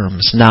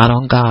terms, not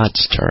on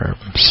God's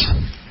terms.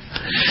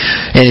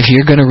 And if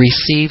you're going to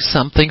receive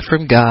something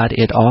from God,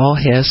 it all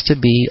has to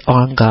be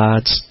on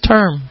God's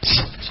terms.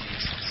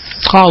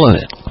 All of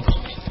it.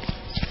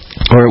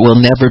 Or it will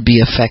never be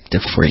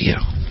effective for you.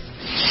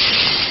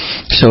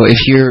 So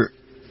if you're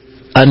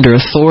under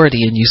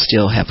authority and you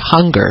still have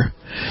hunger,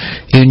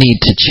 you need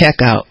to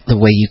check out the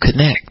way you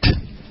connect.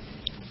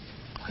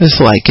 It's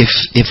like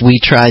if we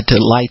tried to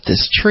light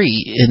this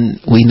tree and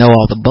we know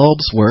all the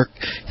bulbs work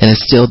and it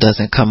still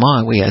doesn't come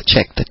on, we got to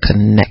check the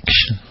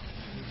connection.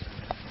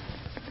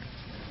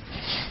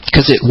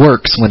 Because it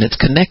works when it's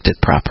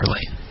connected properly.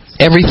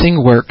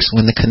 Everything works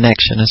when the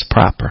connection is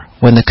proper.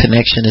 When the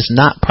connection is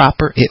not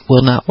proper, it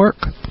will not work.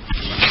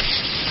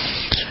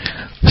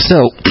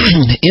 So,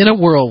 in a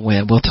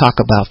whirlwind, we'll talk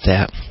about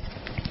that.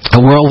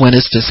 A whirlwind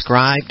is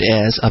described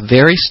as a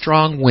very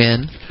strong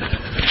wind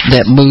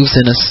that moves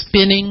in a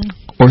spinning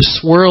or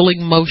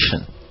swirling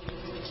motion.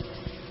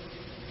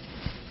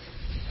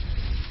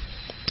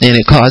 And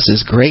it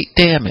causes great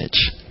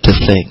damage to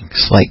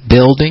things like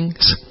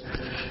buildings,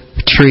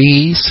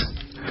 trees.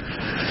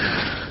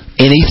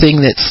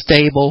 Anything that's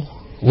stable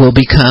will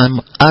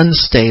become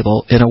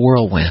unstable in a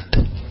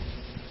whirlwind.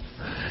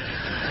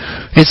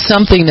 It's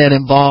something that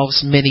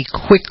involves many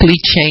quickly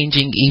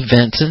changing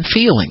events and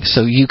feelings.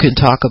 So you can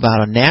talk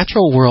about a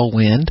natural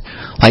whirlwind,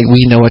 like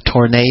we know a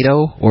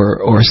tornado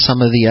or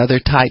some of the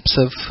other types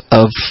of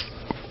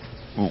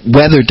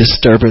weather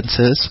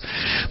disturbances,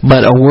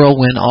 but a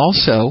whirlwind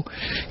also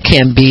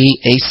can be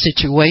a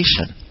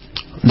situation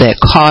that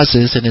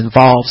causes and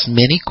involves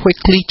many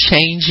quickly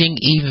changing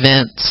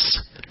events,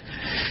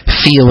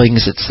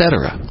 feelings,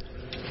 etc.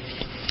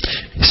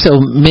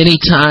 So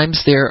many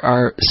times there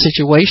are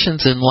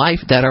situations in life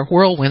that are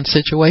whirlwind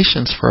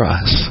situations for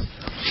us.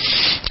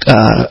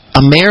 A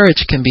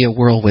marriage can be a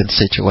whirlwind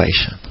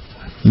situation.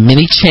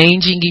 Many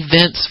changing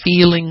events,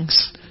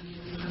 feelings,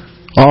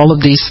 all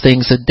of these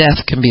things. A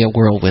death can be a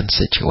whirlwind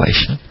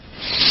situation.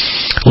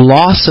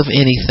 Loss of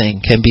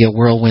anything can be a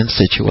whirlwind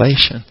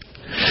situation.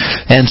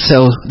 And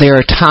so there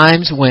are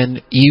times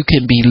when you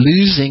can be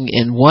losing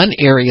in one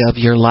area of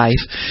your life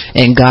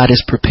and God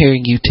is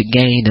preparing you to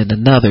gain in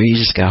another. You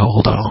just got to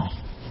hold on.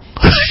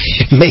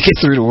 Make it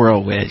through the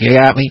whirlwind. You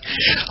got me?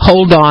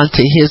 Hold on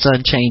to His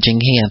unchanging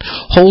hand.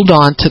 Hold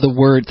on to the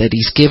word that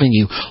He's given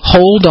you.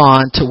 Hold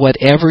on to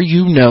whatever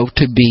you know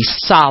to be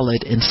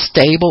solid and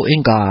stable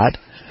in God.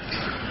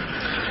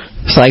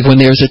 It's like when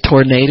there's a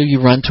tornado, you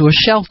run to a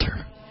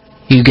shelter.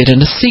 You get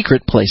in a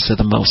secret place of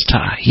the Most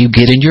High. You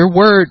get in your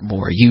word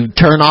more. You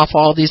turn off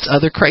all this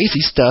other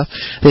crazy stuff,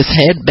 this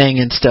head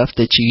banging stuff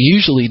that you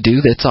usually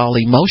do that's all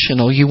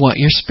emotional. You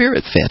want your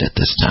spirit fed at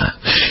this time.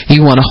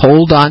 You want to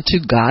hold on to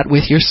God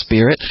with your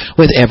spirit,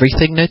 with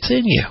everything that's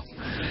in you.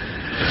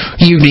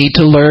 You need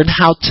to learn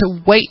how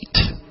to wait.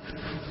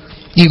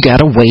 You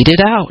got to wait it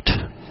out.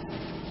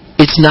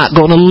 It's not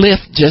going to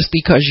lift just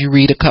because you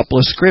read a couple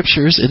of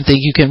scriptures and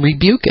think you can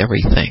rebuke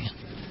everything.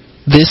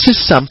 This is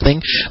something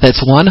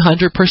that's 100%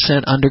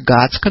 under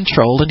God's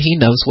control, and He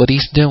knows what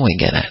He's doing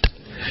in it.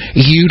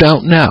 You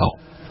don't know.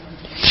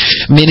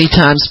 Many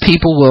times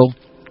people will,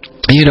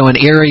 in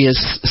areas,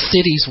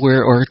 cities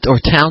where or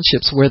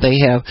townships where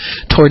they have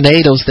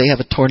tornadoes, they have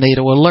a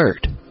tornado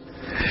alert.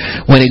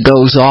 When it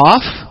goes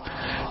off,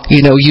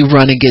 you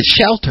run and get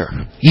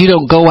shelter. You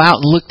don't go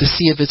out and look to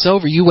see if it's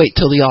over. You wait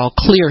till the all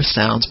clear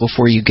sounds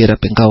before you get up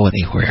and go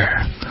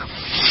anywhere.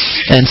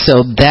 And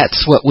so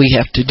that's what we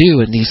have to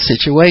do in these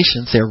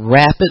situations. They're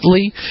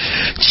rapidly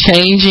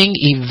changing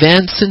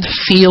events and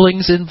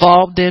feelings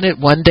involved in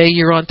it. One day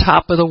you're on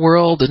top of the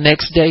world. The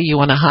next day you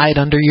want to hide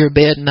under your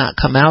bed and not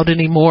come out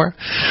anymore.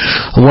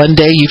 One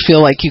day you feel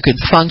like you can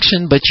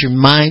function, but your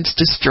mind's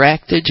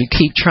distracted. You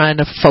keep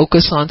trying to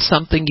focus on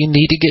something you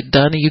need to get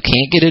done, and you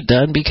can't get it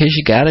done because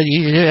you got to,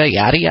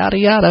 yada, yada,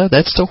 yada.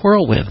 That's the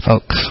whirlwind,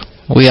 folks.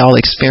 We all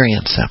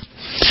experience them.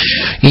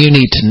 You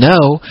need to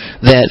know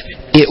that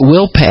it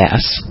will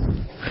pass,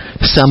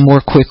 some more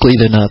quickly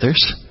than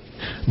others,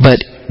 but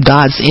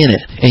God's in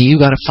it, and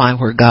you got to find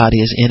where God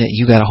is in it.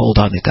 You got to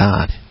hold on to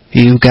God.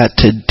 You got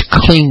to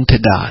cling to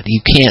God.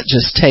 You can't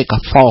just take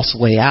a false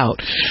way out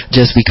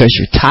just because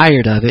you're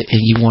tired of it and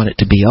you want it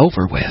to be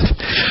over with.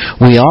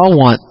 We all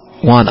want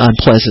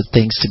unpleasant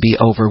things to be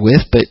over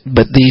with,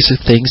 but these are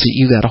things that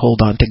you got to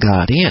hold on to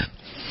God in.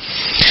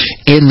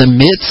 In the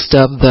midst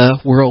of the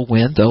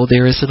whirlwind, though,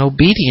 there is an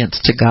obedience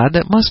to God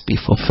that must be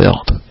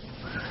fulfilled.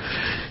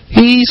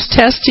 He's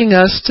testing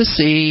us to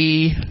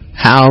see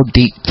how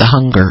deep the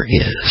hunger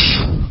is.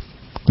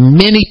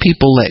 Many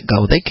people let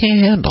go. They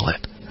can't handle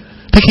it.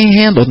 They can't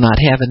handle not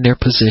having their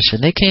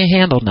position. They can't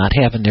handle not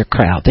having their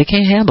crowd. They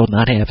can't handle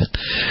not having,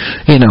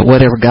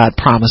 whatever God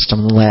promised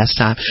them the last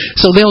time.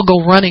 So they'll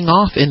go running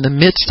off in the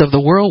midst of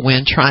the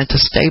whirlwind trying to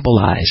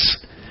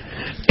stabilize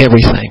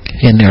everything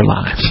in their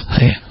lives.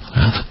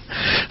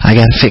 I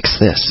got to fix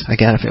this.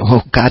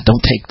 Oh, God,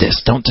 don't take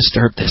this. Don't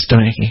disturb this.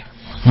 Don't you?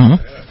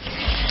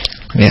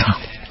 Yeah.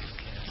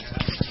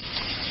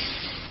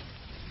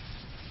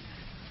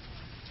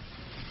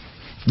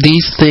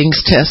 These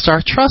things test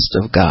our trust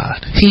of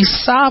God. He's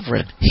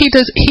sovereign. He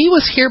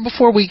was here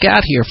before we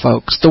got here,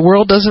 folks. The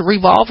world doesn't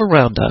revolve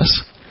around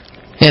us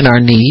and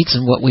our needs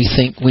and what we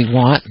think we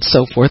want and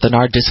so forth, and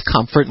our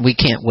discomfort, and we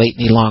can't wait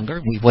any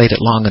longer. We waited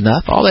long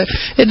enough. All that.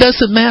 It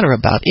doesn't matter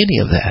about any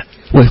of that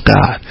with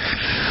God.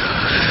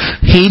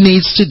 He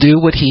needs to do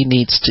what He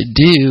needs to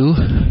do,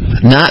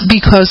 not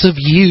because of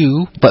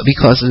you, but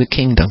because of the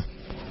kingdom.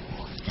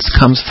 It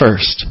comes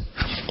first.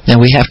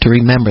 And we have to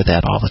remember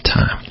that all the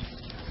time.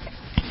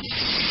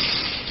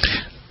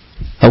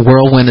 A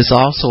whirlwind is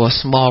also a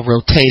small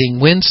rotating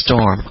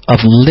windstorm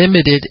of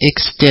limited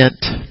extent.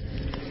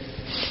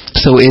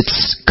 So it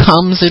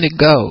comes and it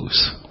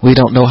goes. We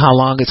don't know how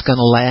long it's going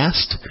to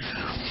last.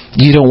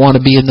 You don't want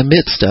to be in the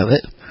midst of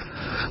it,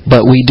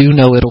 but we do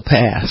know it'll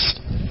pass.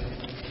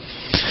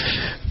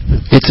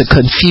 It's a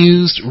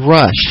confused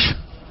rush,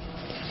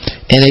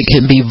 and it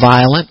can be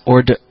violent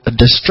or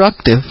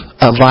destructive,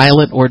 a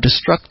violent or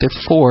destructive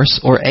force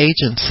or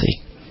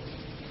agency.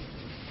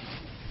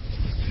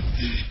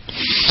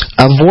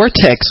 A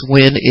vortex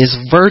wind is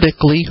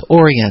vertically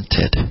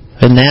oriented,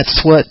 and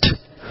that's what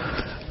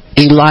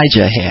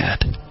Elijah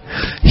had.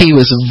 He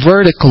was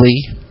vertically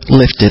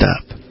lifted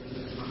up.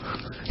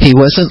 He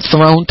wasn't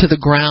thrown to the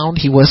ground.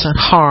 He wasn't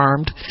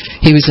harmed.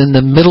 He was in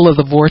the middle of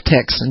the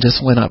vortex and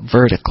just went up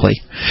vertically.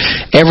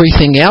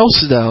 Everything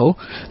else, though,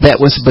 that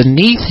was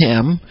beneath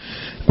him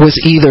was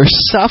either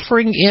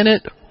suffering in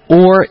it,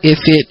 or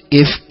if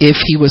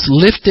he was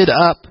lifted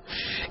up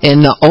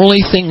and the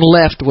only thing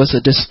left was a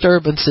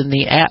disturbance in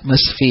the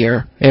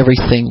atmosphere,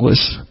 everything was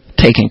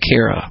taken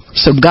care of.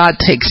 So God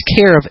takes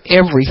care of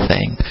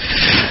everything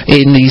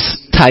in these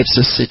types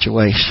of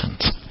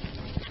situations.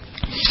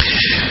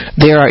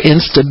 There are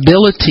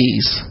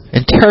instabilities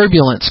and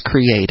turbulence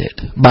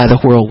created by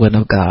the whirlwind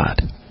of God.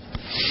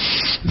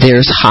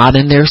 There's hot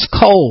and there's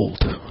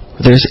cold.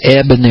 There's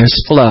ebb and there's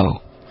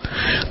flow.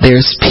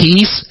 There's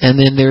peace, and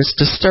then there's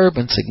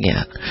disturbance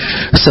again.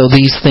 So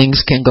these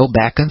things can go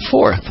back and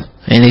forth.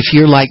 And if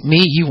you're like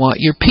me, you want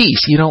your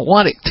peace. You don't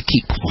want it to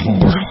keep...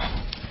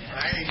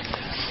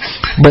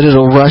 But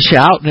it'll rush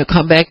out and it'll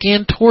come back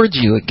in towards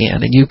you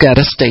again. And you've got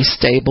to stay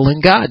stable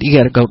in God. You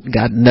got to go,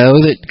 God,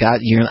 know that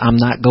God, I'm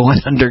not going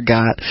under,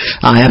 God.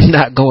 I am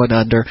not going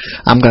under.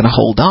 I'm going to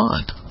hold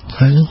on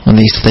when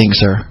these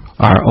things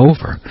are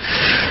over.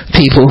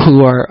 People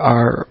who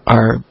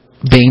are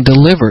being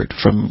delivered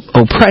from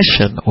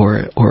oppression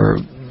or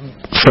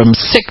from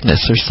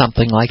sickness or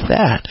something like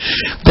that.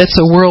 That's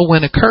a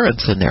whirlwind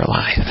occurrence in their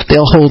life.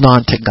 They'll hold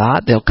on to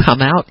God. They'll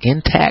come out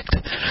intact,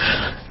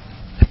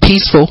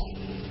 peaceful.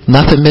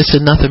 Nothing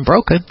missing, nothing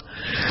broken.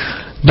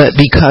 But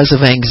because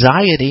of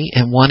anxiety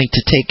and wanting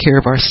to take care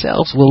of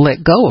ourselves, we'll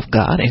let go of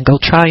God and go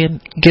try and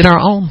get our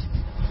own.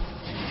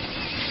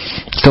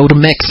 Go to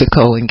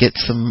Mexico and get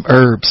some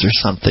herbs or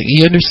something.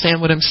 You understand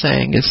what I'm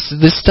saying?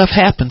 This stuff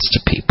happens to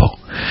people.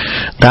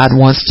 God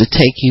wants to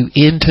take you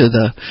into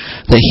the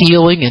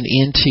healing and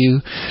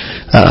into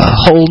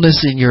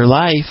wholeness in your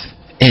life.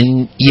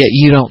 And yet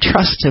you don't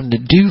trust Him to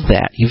do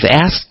that. You've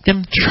asked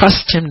Him,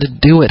 trust Him to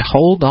do it.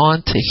 Hold on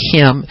to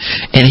Him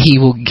and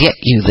He will get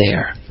you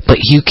there.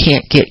 But you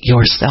can't get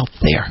yourself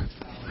there.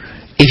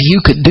 If you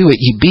could do it,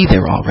 you'd be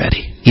there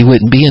already. You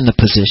wouldn't be in the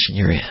position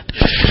you're in.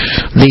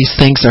 These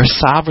things are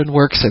sovereign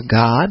works of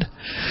God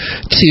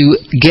to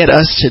get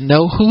us to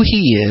know who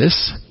He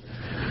is,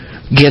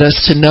 get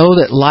us to know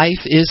that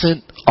life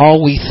isn't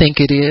all we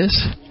think it is,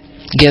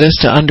 get us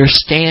to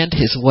understand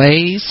His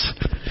ways,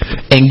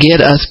 and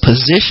get us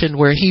positioned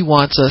where He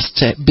wants us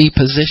to be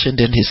positioned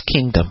in His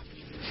kingdom.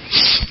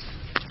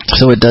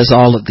 So it does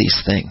all of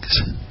these things.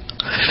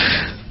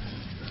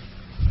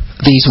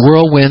 These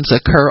whirlwinds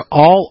occur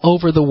all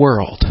over the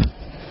world,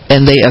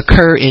 and they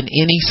occur in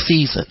any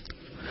season.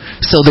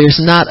 So there's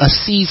not a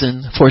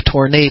season for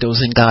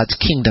tornadoes in God's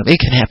kingdom. It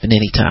can happen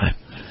anytime.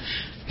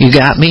 You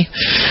got me?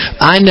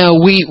 I know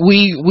we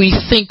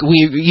think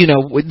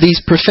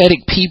these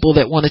prophetic people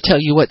that want to tell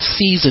you what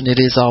season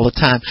it is all the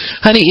time.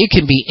 Honey, it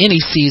can be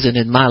any season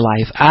in my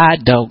life. I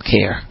don't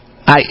care.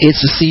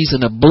 It's a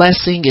season of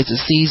blessing. It's a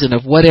season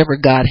of whatever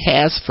God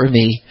has for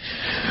me.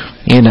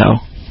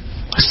 A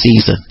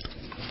season.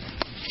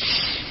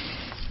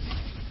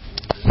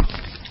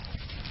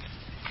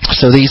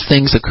 So these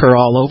things occur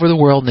all over the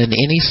world and in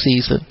any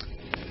season.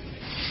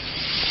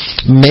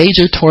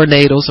 Major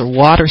tornadoes or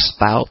water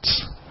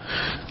spouts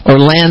or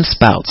land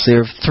spouts.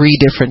 There are 3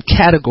 different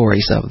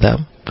categories of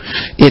them.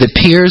 It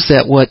appears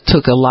that what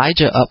took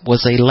Elijah up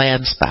was a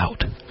land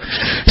spout,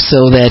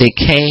 so that it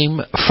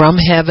came from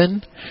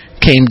heaven,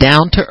 came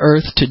down to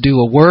earth to do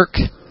a work,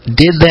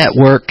 did that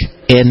work,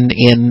 and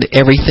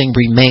everything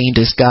remained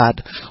as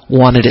God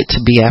wanted it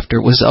to be after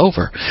it was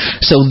over.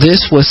 So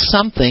this was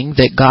something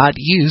that God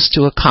used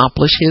to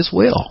accomplish His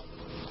will.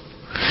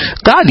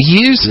 God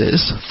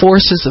uses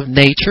forces of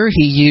nature.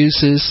 He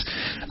uses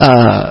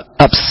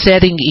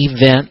upsetting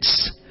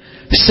events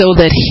so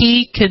that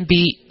He can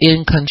be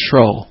in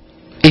control.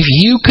 If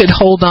you could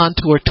hold on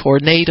to a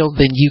tornado,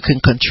 then you can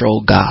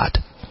control God.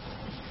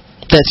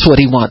 That's what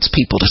He wants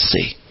people to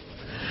see.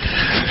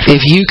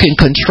 If you can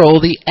control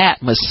the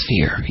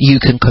atmosphere,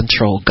 you can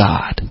control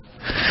God.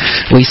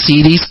 We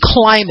see these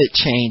climate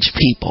change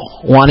people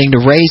wanting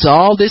to raise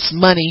all this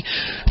money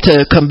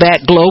to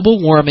combat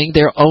global warming.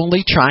 They're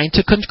only trying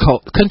to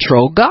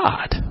control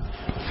God.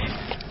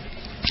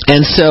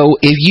 And so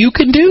if you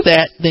can do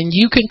that, then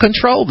you can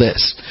control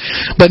this.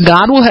 But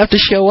God will have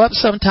to show up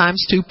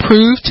sometimes to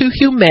prove to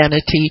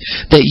humanity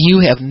that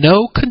you have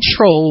no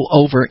control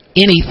over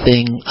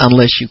anything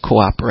unless you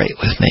cooperate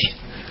with me.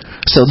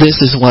 So this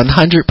is 100%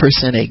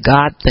 a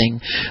God thing,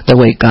 the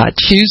way God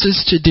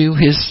chooses to do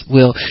His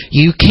will.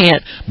 You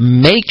can't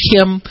make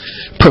Him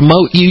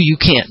promote you. You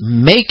can't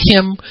make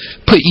Him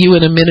put you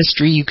in a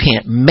ministry. You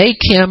can't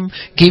make Him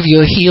give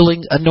you a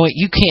healing anoint.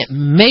 You can't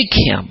make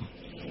Him.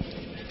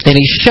 And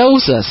He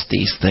shows us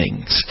these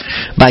things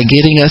by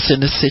getting us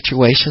into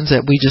situations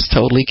that we just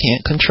totally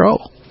can't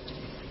control.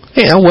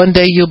 One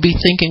day you'll be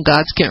thinking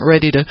God's getting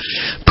ready to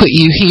put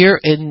you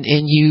here, and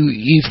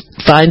you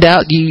find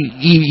out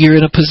you're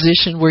in a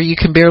position where you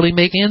can barely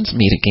make ends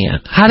meet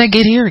again. How did I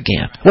get here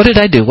again? What did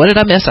I do? What did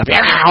I mess up?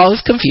 All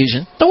this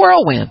confusion. The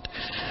whirlwind.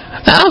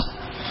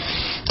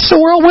 It's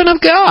the whirlwind of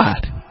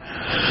God.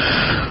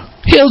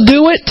 He'll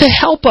do it to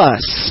help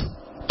us,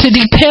 to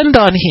depend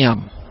on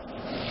Him.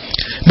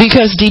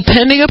 Because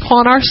depending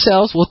upon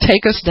ourselves will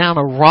take us down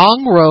a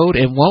wrong road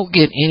and won't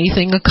get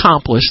anything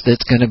accomplished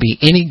that's going to be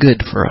any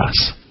good for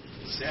us.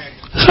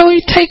 So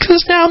He takes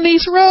us down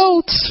these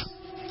roads,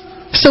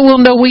 so we'll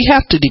know we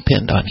have to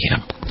depend on Him.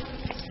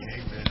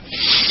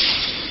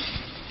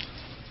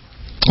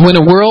 When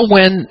a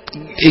whirlwind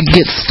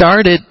gets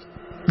started,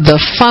 the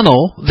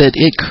funnel that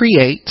it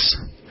creates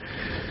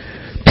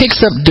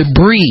picks up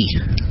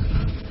debris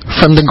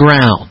from the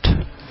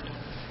ground,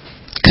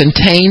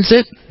 contains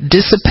it,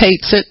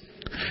 dissipates it,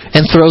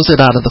 and throws it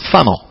out of the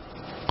funnel.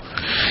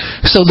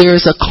 So there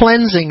is a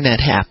cleansing that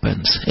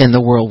happens in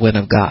the whirlwind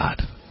of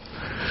God.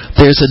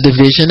 There's a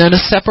division and a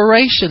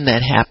separation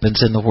that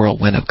happens in the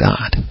whirlwind of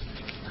God.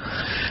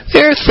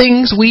 There are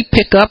things we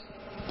pick up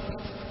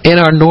in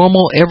our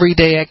normal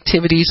everyday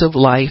activities of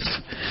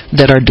life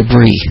that are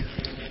debris.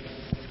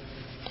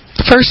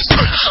 First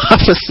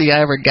prophecy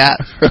I ever got,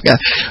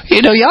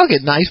 y'all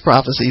get nice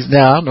prophecies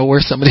now. I don't know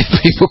where some of these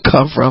people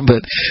come from,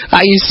 but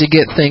I used to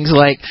get things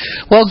like,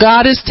 well,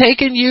 God has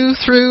taken you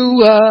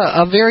through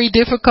a very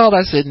difficult.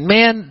 I said,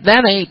 man,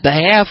 that ain't the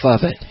half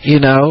of it.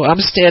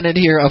 I'm standing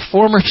here, a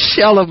former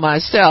shell of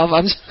myself.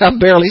 I'm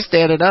barely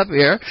standing up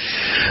here.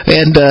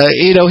 And,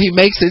 he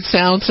makes it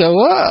sound so,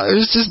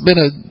 it's just been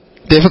a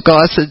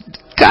difficult. I said,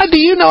 God,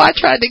 do you know I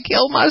tried to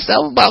kill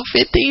myself about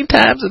 15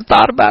 times and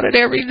thought about it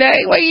every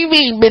day? What do you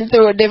mean been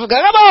through a difficult?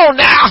 Come on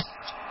now.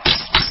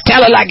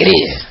 Tell it like it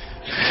is.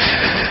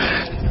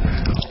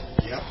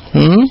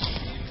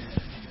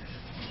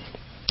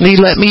 He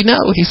let me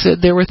know. He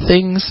said there were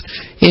things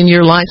in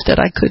your life that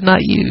I could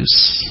not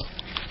use.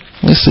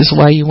 This is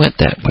why you went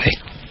that way.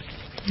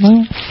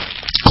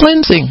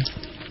 Cleansing.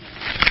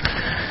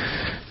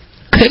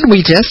 Couldn't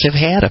we just have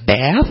had a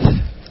bath?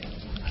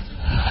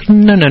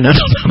 No.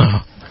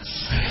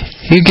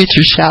 You get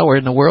your shower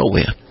in the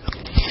whirlwind,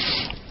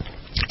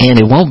 and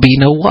it won't be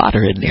no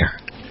water in there.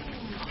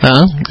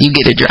 You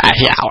get a dry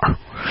shower.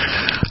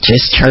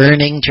 Just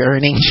churning.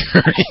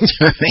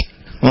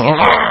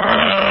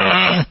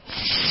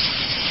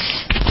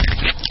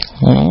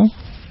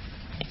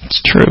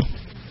 It's true.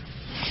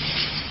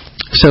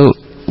 So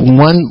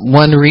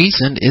one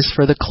reason is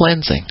for the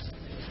cleansing.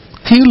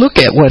 If you look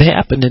at what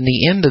happened in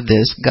the end of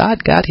this,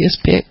 God got his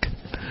pick.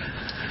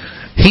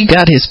 He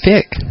got his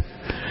pick.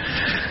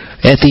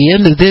 At the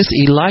end of this,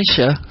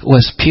 Elisha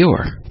was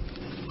pure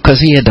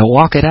because he had to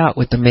walk it out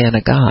with the man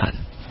of God.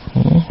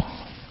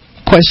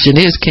 Question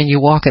is, can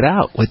you walk it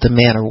out with the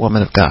man or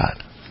woman of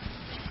God?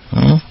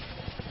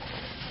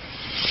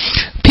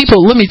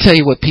 People, let me tell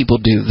you what people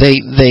do. They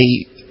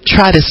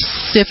try to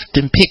sift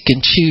and pick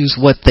and choose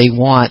what they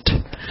want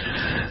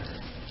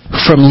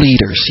from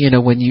leaders.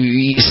 When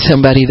you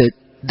somebody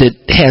that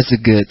has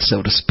the goods, so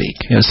to speak,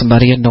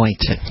 somebody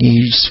anointed,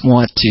 you just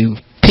want to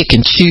pick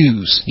and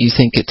choose. You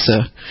think it's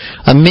a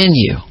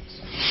menu.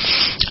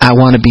 I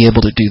want to be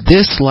able to do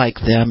this like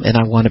them, and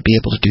I want to be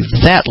able to do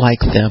that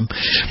like them.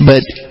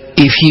 But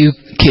if you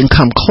can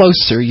come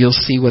closer, you'll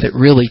see what it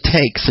really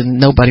takes,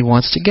 and nobody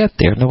wants to get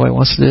there. Nobody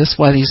wants to do this.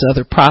 Why these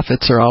other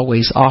prophets are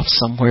always off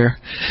somewhere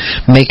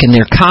making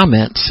their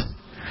comments.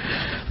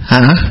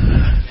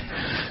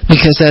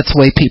 Because that's the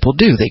way people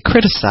do. They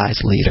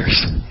criticize leaders.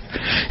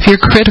 If you're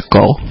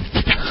critical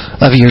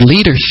of your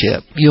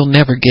leadership, you'll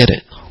never get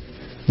it.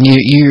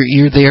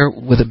 You're there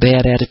with a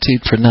bad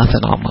attitude for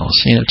nothing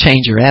almost.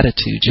 Change your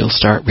attitude, you'll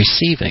start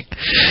receiving.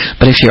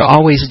 But if you're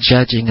always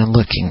judging and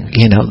looking,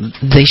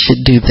 they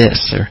should do this,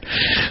 or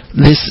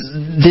this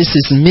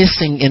is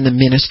missing in the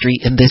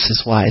ministry, and this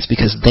is why. It's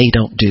because they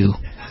don't do.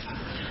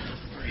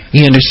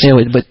 You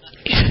understand what? But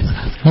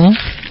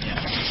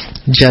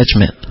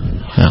judgment.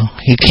 Well,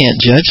 you can't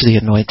judge the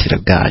anointed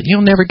of God.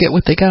 You'll never get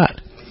what they got.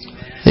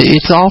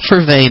 It's all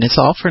for vain. It's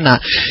all for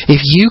naught.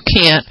 If you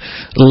can't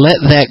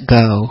let that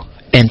go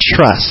and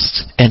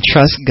trust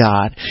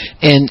God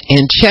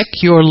and check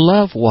your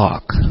love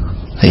walk.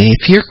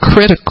 If you're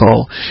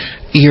critical,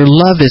 your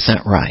love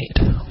isn't right.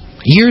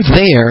 You're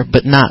there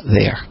but not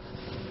there.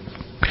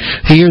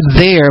 You're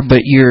there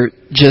but you're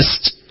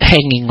just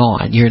hanging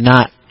on. You're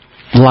not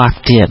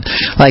locked in.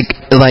 Like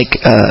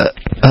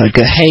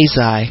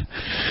Gehazi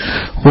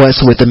was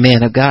with the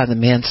man of God. The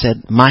man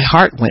said, my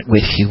heart went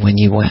with you when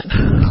you went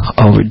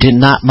over. Did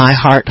not my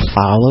heart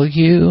follow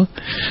you?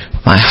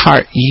 My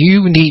heart,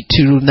 you need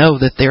to know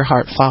that their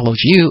heart follows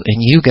you,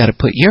 and you got to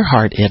put your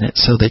heart in it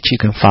so that you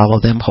can follow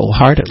them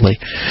wholeheartedly.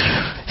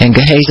 And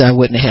Gehazi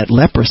wouldn't have had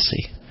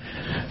leprosy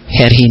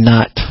had he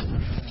not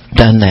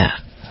done that.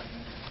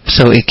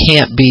 So it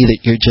can't be that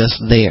you're just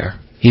there.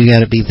 You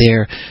got to be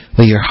there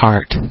with your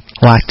heart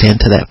locked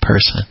into that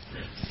person.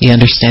 You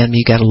understand me?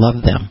 You got to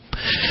love them.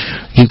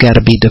 You got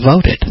to be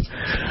devoted.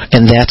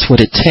 And that's what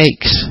it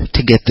takes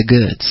to get the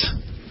goods.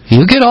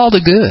 You get all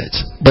the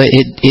goods, but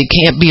it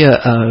can't be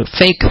a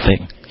fake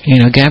thing.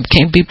 It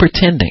can't be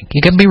pretending.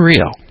 You got to be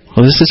real.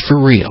 Well, this is for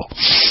real.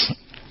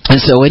 And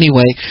so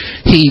anyway,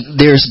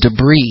 there's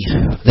debris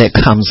that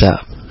comes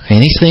up.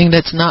 Anything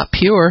that's not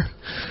pure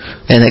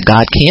and that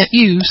God can't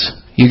use,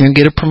 you're going to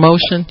get a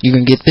promotion, you're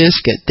going to get this,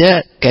 get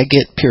that, got to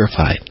get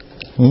purified.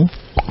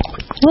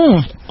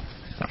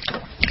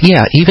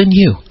 Yeah, even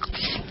you.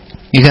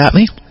 You got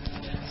me?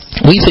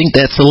 We think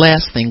that's the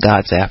last thing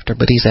God's after,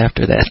 but He's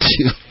after that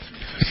too.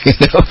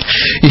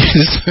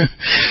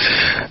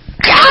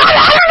 God,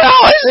 I don't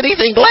know. Is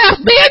anything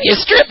left, man? You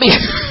stripped me.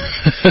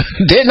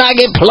 Didn't I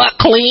get plucked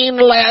clean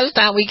the last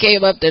time we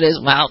came up to this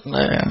mountain?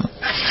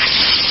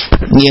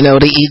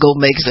 The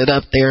eagle makes it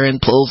up there and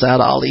pulls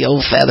out all the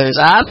old feathers.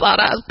 I thought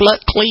I was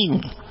plucked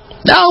clean.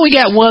 No, we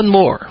got one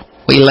more.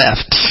 We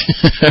left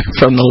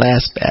from the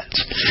last batch.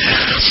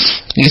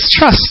 Just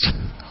trust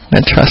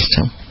and trust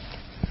Him.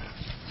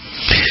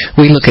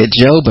 We look at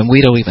Job and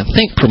we don't even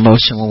think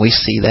promotion when we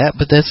see that,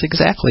 but that's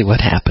exactly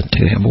what happened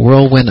to him. A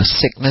whirlwind of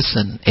sickness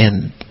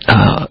and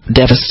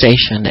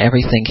devastation,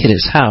 everything hit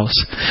his house.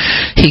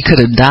 He could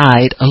have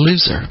died a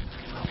loser,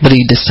 but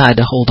he decided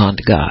to hold on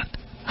to God.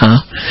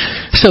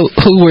 So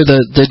who were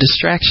the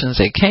distractions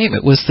that came?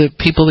 It was the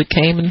people that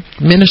came and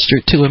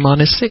ministered to him on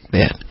his sick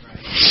bed.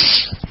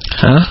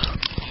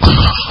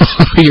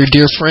 Your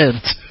dear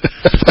friends.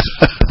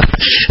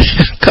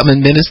 Come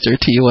and minister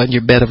to you on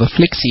your bed of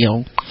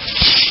affliction.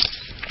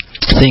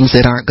 Things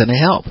that aren't going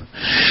to help.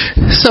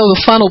 So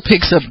the funnel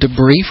picks up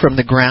debris from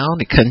the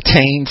ground. It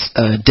contains,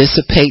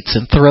 dissipates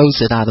and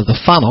throws it out of the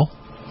funnel.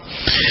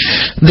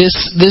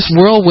 This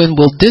whirlwind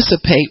will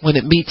dissipate when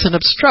it meets an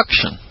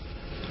obstruction.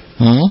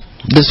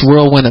 This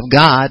whirlwind of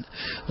God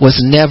was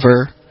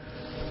never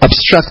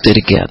obstructed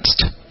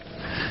against.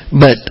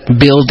 But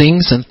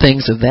buildings and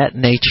things of that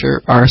nature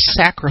are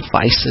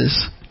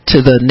sacrifices to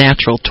the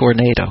natural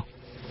tornado.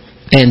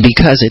 And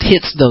because it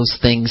hits those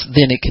things,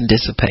 then it can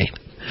dissipate.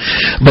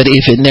 But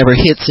if it never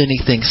hits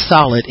anything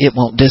solid, it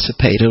won't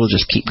dissipate. It'll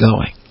just keep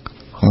going.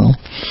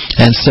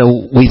 And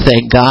so we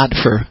thank God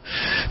for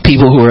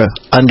people who are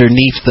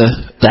underneath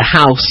the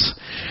house,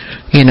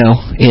 in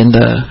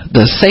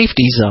the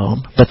safety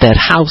zone, but that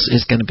house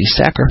is going to be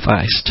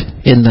sacrificed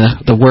in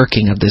the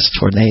working of this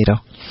tornado.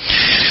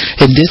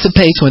 It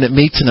dissipates when it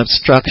meets an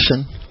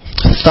obstruction.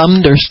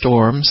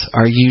 Thunderstorms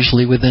are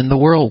usually within the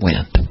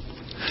whirlwind.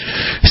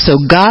 So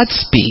God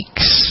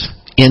speaks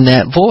in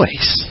that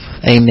voice.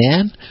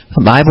 Amen.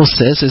 The Bible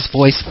says His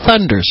voice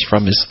thunders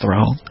from His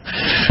throne.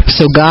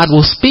 So God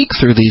will speak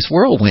through these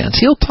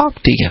whirlwinds. He'll talk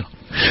to you.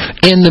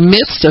 In the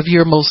midst of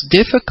your most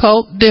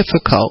difficult,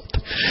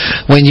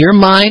 when your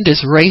mind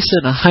is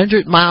racing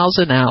 100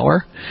 miles an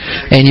hour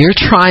and you're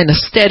trying to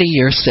steady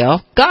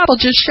yourself, God will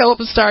just show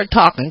up and start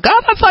talking.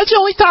 God, I thought you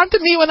only talked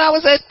to me when I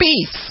was at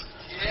peace.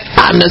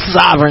 I'm the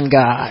sovereign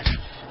God.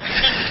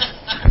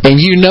 And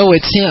you know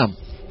it's Him.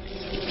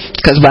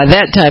 Because by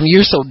that time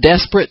you're so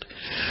desperate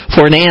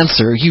for an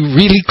answer, you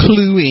really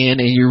clue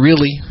in and you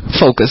really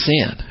focus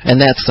in. And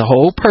that's the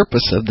whole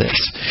purpose of this.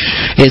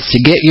 It's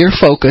to get your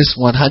focus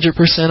 100%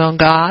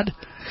 on God.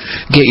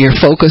 Get your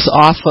focus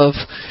off of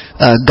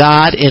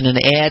God in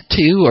an add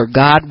to, or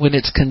God when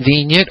it's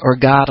convenient, or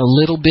God a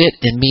little bit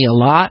and me a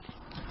lot.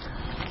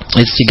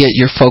 It's to get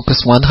your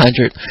focus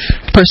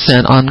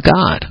 100% on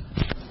God.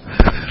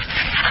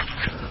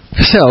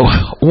 So,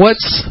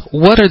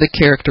 what are the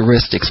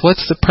characteristics?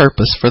 What's the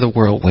purpose for the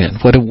whirlwind?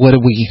 What do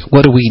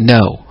we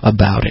know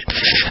about it?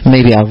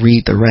 Maybe I'll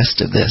read the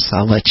rest of this.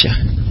 I'll let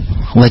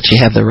you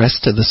have the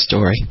rest of the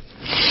story.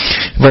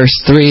 Verse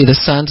 3,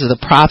 the sons of the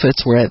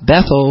prophets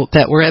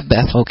that were at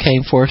Bethel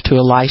came forth to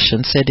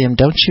Elisha and said to him,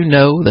 don't you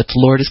know that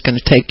the Lord is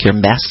going to take your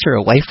master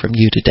away from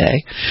you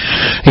today?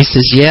 He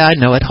says, yeah, I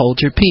know it.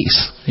 Hold your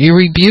peace. You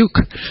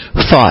rebuke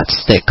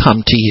thoughts that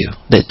come to you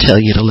that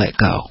tell you to let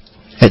go.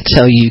 That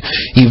tell you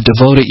you've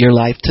devoted your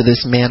life to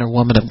this man or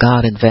woman of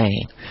God in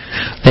vain.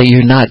 That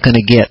you're not going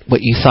to get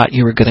what you thought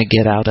you were going to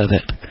get out of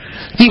it.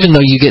 Even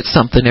though you get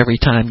something every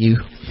time you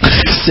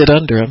sit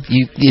under them,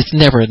 it's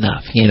never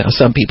enough.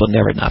 Some people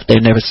never enough. They're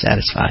never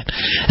satisfied.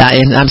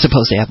 And I'm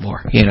supposed to have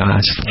more.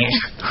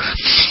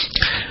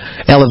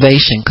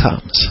 Elevation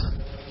comes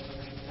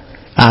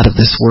out of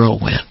this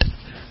whirlwind.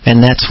 And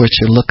that's what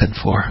you're looking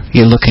for.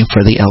 You're looking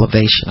for the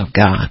elevation of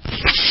God.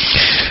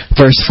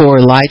 Verse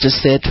 4, Elijah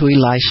said to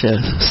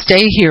Elisha,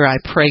 stay here, I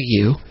pray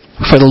you,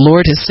 for the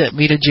Lord has sent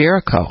me to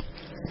Jericho.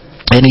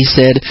 And he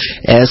said,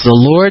 as the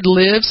Lord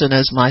lives and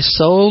as my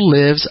soul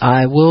lives,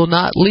 I will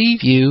not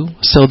leave you.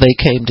 So they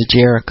came to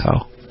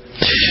Jericho.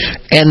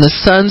 And the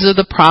sons of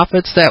the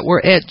prophets that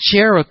were at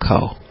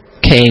Jericho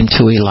came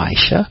to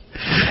Elisha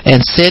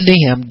and said to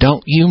him,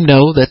 don't you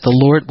know that the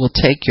Lord will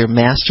take your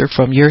master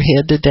from your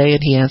head today?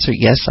 And he answered,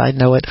 yes, I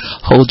know it.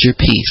 Hold your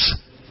peace.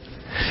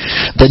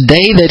 The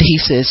day that he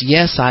says,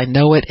 yes, I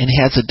know it, and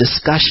has a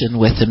discussion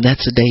with him,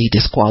 that's the day he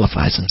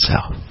disqualifies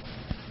himself.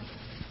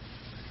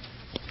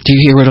 Do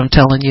you hear what I'm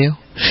telling you?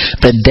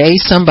 The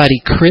day somebody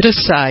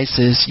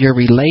criticizes your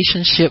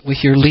relationship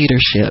with your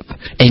leadership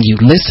and you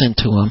listen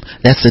to them,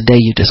 that's the day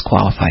you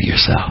disqualify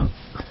yourself.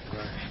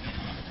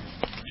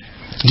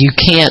 You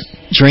can't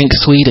drink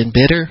sweet and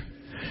bitter.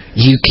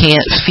 You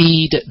can't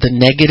feed the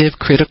negative,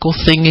 critical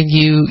thing in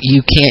you.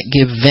 You can't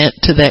give vent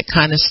to that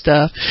kind of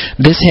stuff.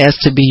 This has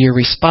to be your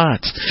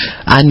response.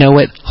 I know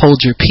it.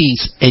 Hold your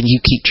peace, and you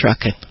keep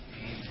trucking.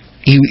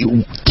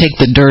 You take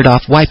the dirt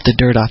off, wipe the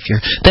dirt off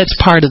that's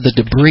part of the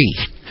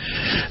debris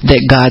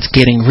that God's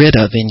getting rid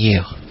of in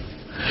you.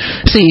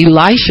 See,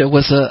 Elisha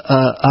was a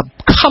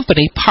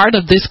company, part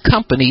of this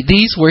company.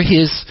 These were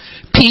his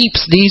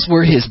peeps. These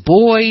were his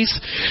boys.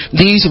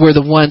 These were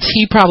the ones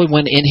he probably,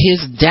 when in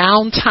his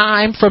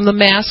downtime from the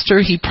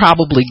master, he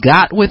probably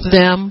got with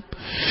them.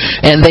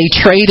 And they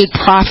traded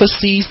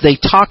prophecies. They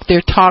talked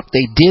their talk.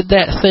 They did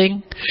that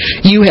thing.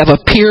 You have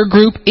a peer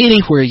group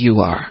anywhere you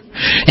are.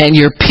 And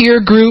your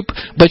peer group,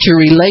 but your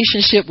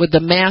relationship with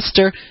the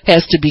master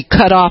has to be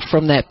cut off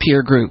from that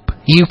peer group.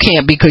 You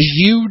can't, because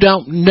you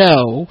don't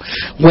know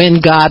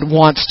when God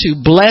wants to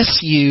bless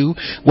you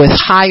with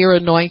higher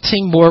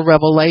anointing, more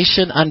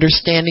revelation,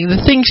 understanding,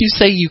 the things you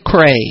say you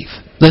crave,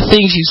 the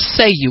things you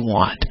say you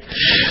want.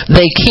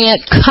 They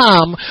can't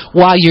come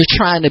while you're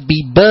trying to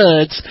be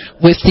buds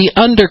with the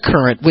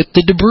undercurrent, with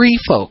the debris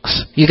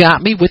folks. You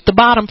got me? With the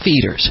bottom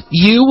feeders.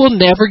 You will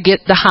never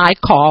get the high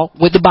call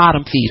with the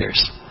bottom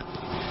feeders.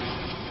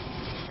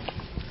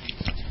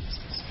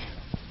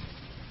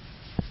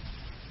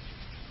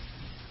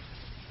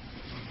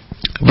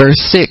 Verse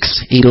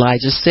 6,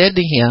 Elijah said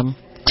to him,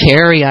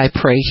 tarry, I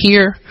pray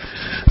here,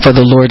 for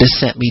the Lord has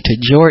sent me to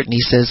Jordan.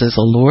 He says, as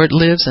the Lord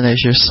lives and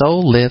as your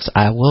soul lives,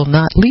 I will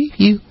not leave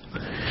you.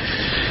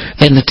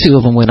 And the two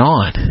of them went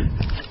on.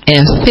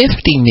 And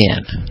 50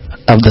 men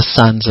of the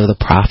sons of the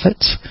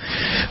prophets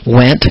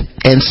went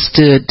and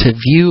stood to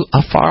view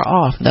afar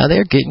off. Now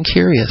they're getting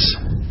curious.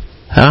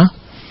 Huh?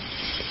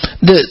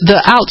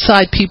 The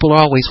outside people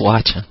are always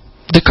watching.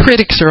 The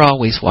critics are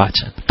always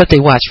watching, but they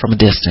watch from a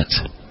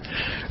distance.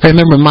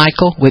 Remember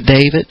Michael with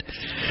David?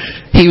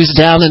 He was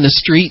down in the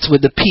streets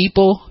with the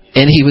people,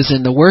 and he was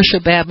in the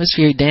worship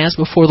atmosphere. He danced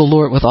before the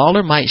Lord with all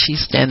her might.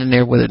 She's standing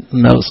there with her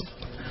nose.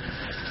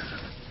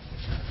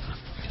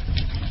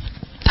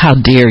 How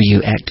dare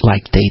you act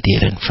like they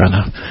did in front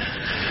of...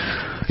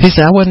 He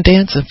said, I wasn't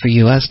dancing for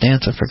you. I was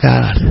dancing for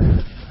God.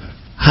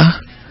 Huh?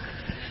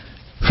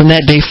 From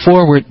that day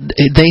forward,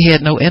 they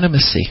had no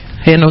intimacy.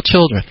 They had no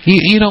children.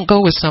 You don't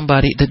go with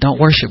somebody that don't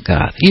worship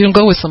God. You don't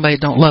go with somebody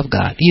that don't love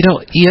God.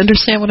 You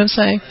understand what I'm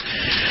saying?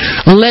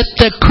 Let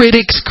the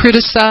critics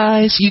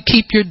criticize. You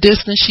keep your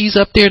distance. She's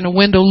up there in the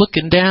window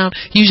looking down.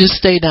 You just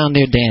stay down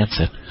there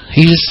dancing.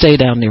 You just stay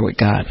down there with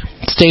God.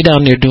 Stay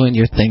down there doing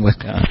your thing with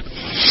God.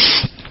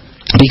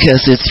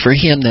 Because it's for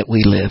Him that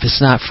we live. It's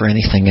not for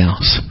anything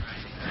else.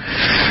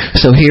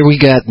 So here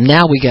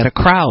now we got a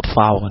crowd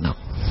following them.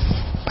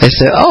 They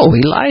said, oh,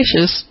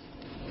 Elisha's,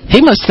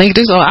 he must think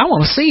this, oh, I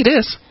want to see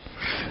this.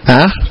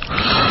 Huh?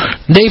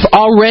 They've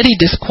already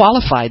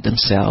disqualified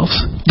themselves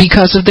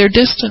because of their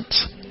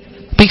distance,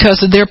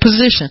 because of their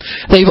position.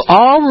 They've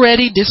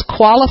already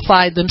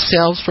disqualified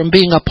themselves from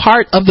being a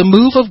part of the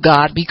move of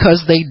God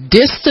because they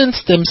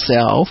distanced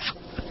themselves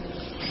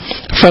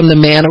from the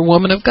man or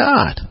woman of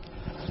God.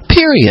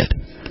 Period.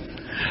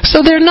 So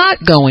they're not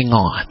going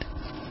on.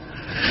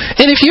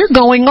 And if you're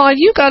going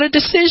on, you got a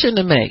decision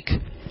to make.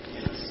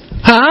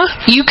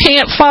 Huh? You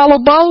can't follow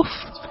both.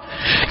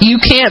 You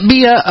can't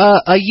be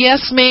a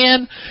yes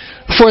man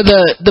for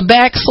the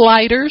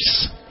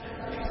backsliders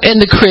and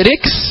the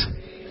critics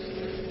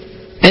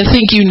and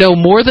think you know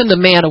more than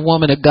the man or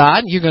woman of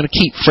God. You're going to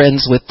keep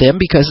friends with them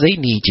because they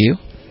need you.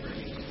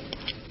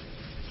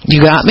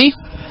 You got me?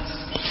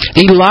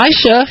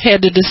 Elisha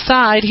had to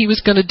decide he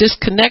was going to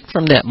disconnect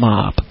from that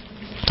mob.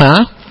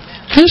 Huh?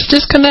 Just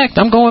disconnect.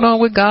 I'm going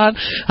on with God.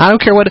 I don't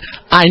care what.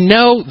 I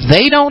know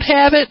they don't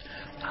have it.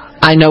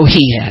 I know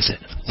He has it.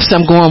 So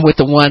I'm going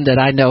with the one that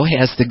I know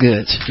has the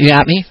goods. You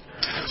got me?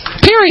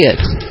 Period.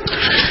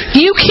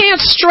 You can't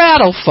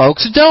straddle,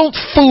 folks. Don't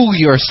fool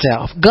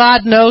yourself.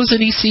 God knows and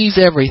He sees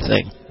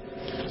everything.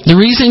 The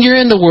reason you're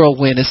in the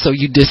whirlwind is so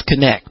you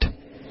disconnect.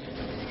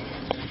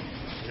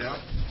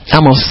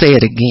 I'm going to say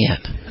it again.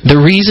 The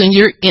reason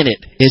you're in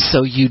it is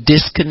so you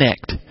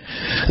disconnect.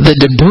 The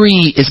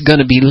debris is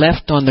going to be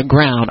left on the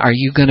ground. Are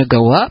you going to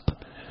go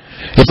up?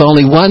 If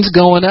only one's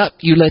going up,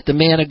 you let the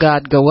man of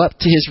God go up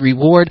to his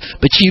reward,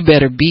 but you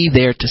better be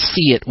there to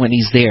see it when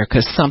he's there,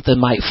 because something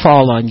might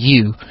fall on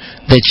you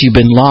that you've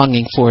been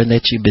longing for and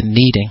that you've been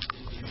needing.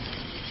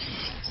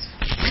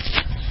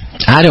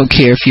 I don't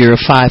care if you're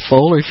a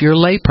fivefold or if you're a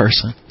lay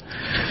person.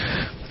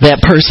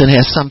 That person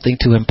has something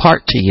to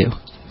impart to you,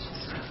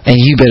 and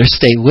you better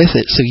stay with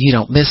it so you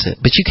don't miss it.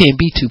 But you can't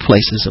be two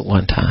places at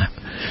one time.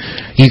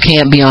 You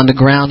can't be on the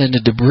ground in the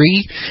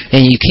debris,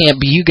 and you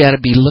got to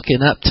be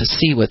looking up to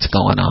see what's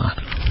going on.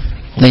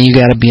 Then you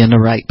got to be in the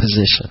right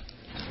position.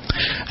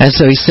 And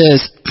so he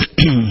says,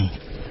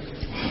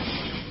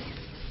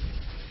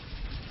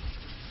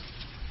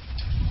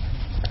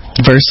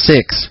 verse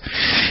 6,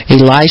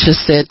 Elijah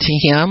said to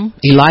him,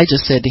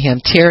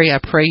 tarry, I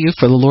pray you,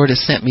 for the Lord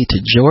has sent me to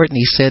Jordan.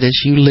 He said,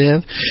 as you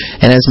live,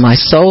 and as my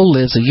soul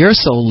lives, or your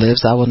soul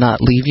lives, I will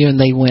not leave you. And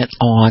they went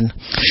on.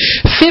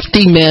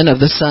 50 men of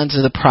the sons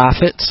of the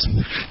prophets,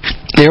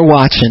 they're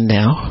watching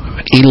now.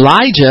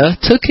 Elijah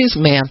took his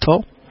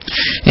mantle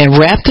and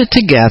wrapped it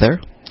together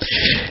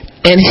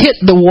and hit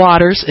the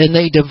waters, and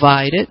they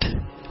divided.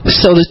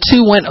 So the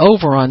two went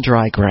over on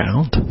dry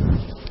ground.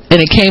 And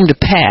it came to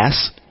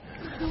pass,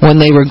 when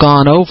they were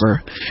gone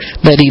over,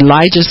 that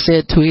Elijah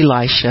said to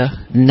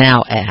Elisha,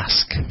 now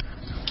ask.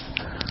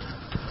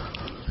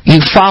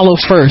 You follow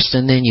first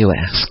and then you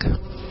ask.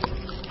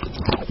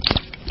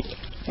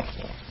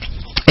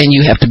 And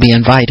you have to be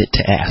invited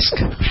to ask.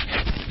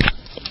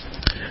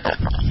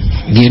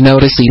 You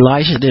notice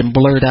Elisha didn't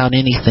blurt out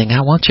anything.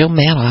 I want your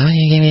mantle.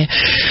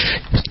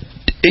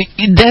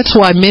 That's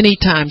why many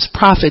times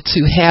prophets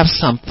who have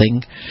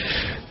something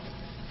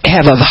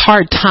have a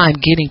hard time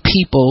getting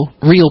people,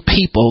 real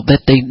people,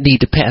 that they need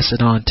to pass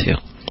it on to.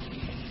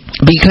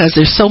 Because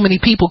there's so many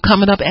people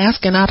coming up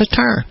asking out of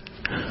turn.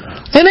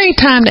 It ain't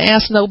time to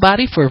ask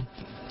nobody for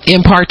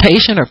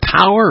impartation or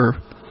power.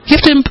 You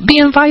have to be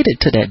invited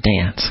to that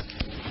dance.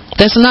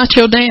 That's not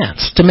your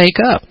dance to make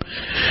up.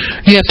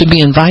 You have to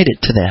be invited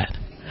to that.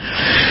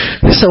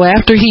 So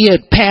after he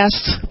had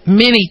passed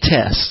many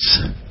tests,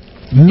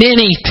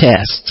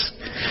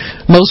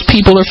 most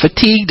people are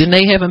fatigued and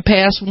they haven't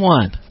passed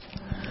one.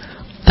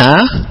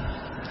 Huh?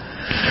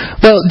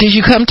 Well, did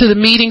you come to the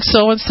meeting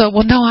so-and-so?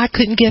 Well, no, I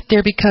couldn't get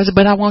there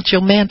but I want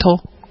your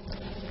mantle.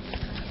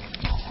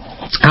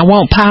 I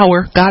want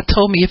power. God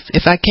told me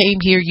if I came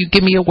here, you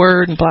give me a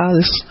word and blah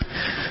this.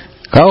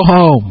 Go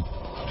home.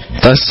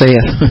 Thus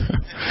saith.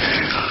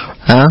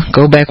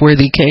 Go back where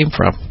thee came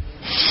from.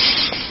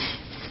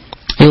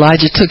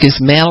 Elijah took his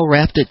mantle,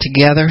 wrapped it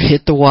together,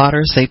 hit the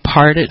waters, they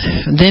parted.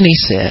 And then he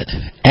said,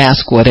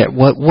 ask what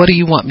do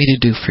you want me to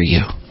do for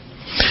you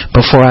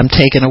before I'm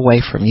taken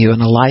away from you?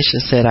 And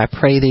Elisha said, I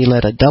pray thee,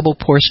 let a double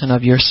portion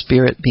of your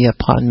spirit be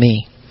upon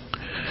me.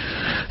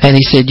 And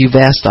he said, you've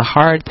asked a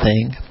hard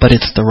thing, but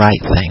it's the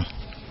right thing.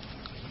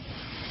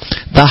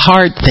 The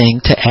hard thing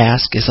to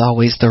ask is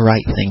always the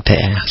right thing to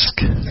ask.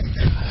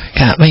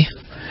 Got me?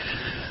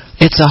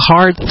 It's a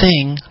hard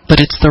thing, but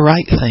it's the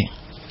right thing.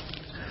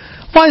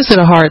 Why is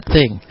it a hard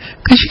thing?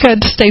 Because you got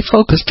to stay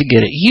focused to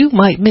get it. You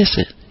might miss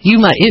it.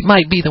 It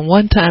might be the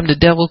one time the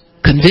devil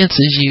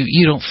convinces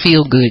you don't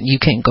feel good and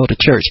you can't go to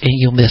church, and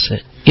you'll miss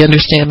it. You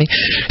understand me?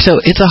 So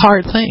it's a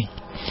hard thing.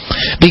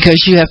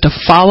 Because you have to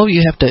follow,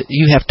 you have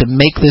to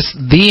make this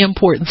the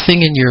important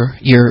thing in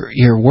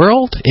your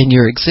world, in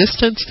your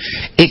existence.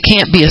 It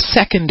can't be a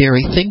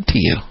secondary thing to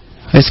you.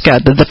 It's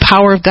got the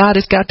power of God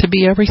has got to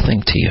be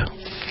everything to you.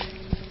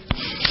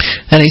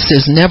 And he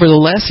says,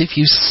 nevertheless, if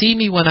you see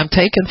me when I'm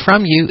taken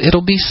from you,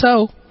 it'll be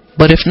so.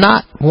 But if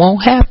not,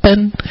 won't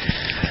happen.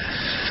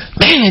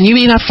 Man, you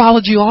mean I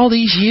followed you all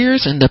these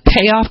years and the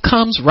payoff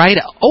comes right?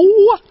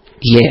 Oh,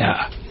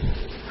 yeah.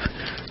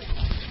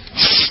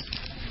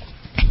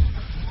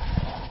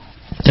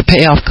 The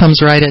payoff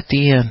comes right at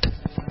the end.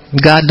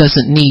 God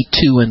doesn't need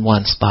two in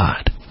one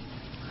spot.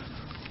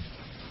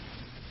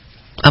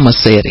 I'm going to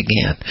say it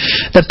again.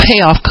 The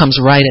payoff comes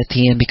right at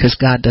the end because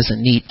God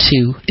doesn't need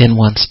two in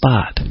one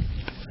spot.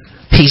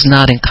 He's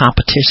not in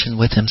competition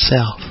with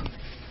himself.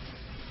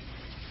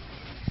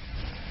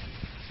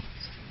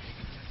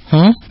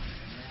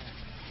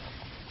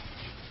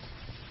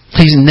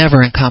 He's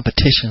never in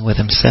competition with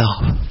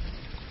himself.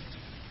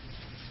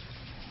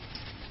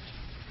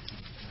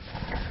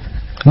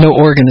 No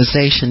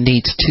organization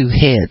needs two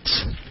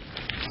heads.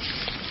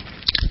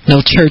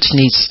 No church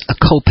needs a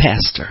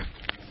co-pastor.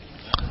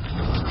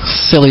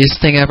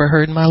 Silliest thing I ever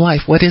heard in my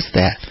life. What is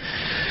that?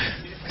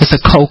 It's a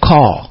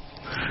co-call.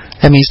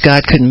 That means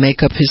God couldn't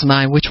make up his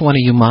mind which one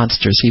of you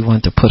monsters he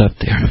wanted to put up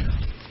there.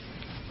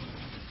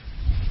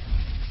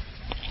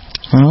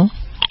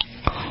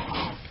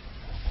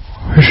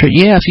 He said,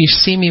 yeah, if you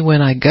see me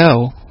when I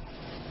go,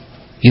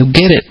 you'll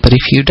get it. But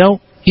if you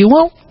don't, you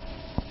won't.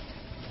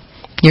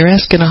 You're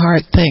asking a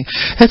hard thing.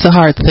 That's a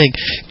hard thing.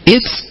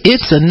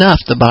 It's enough,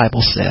 the Bible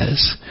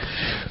says,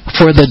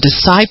 for the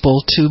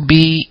disciple to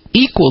be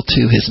equal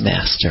to his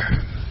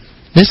master.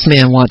 This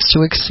man wants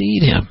to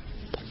exceed him.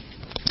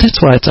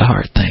 That's why it's a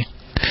hard thing.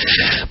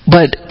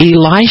 But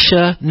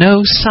Elisha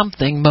knows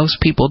something most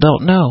people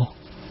don't know.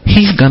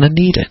 He's going to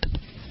need it.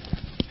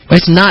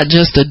 It's not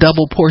just a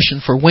double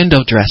portion for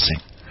window dressing.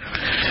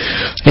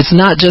 It's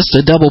not just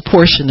a double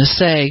portion to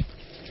say,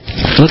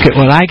 look at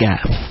what I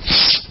got.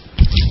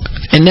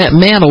 And that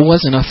mantle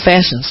wasn't a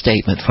fashion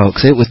statement,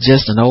 folks. It was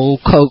just an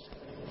old coat,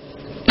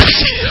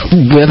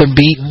 weather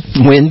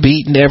beaten, wind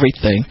beaten,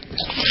 everything.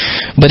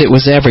 But it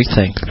was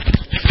everything.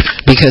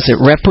 Because it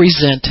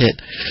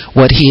represented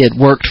what he had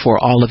worked for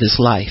all of his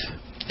life.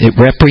 It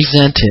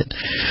represented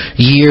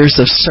years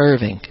of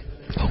serving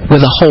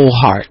with a whole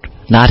heart,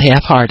 not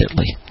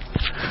half-heartedly.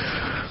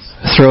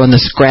 Throwing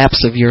the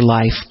scraps of your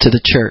life to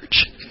the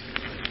church.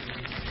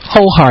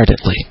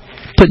 Wholeheartedly.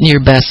 Putting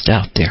your best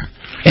out there.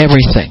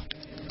 Everything.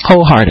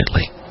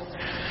 Wholeheartedly.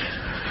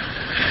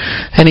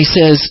 And he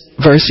says,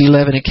 verse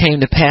 11, it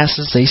came to pass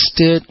as they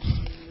stood,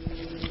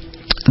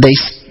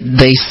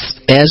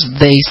 as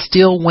they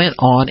still went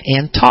on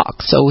and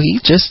talked. So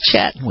he's just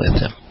chatting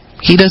with him.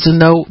 He doesn't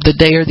know the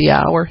day or the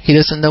hour. He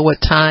doesn't know what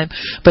time.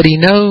 But he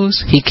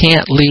knows he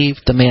can't leave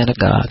the man of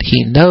God.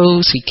 He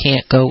knows he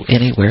can't go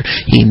anywhere.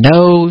 He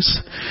knows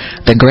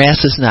the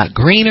grass is not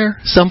greener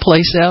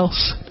someplace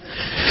else.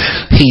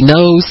 He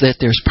knows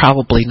that there's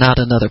probably not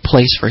another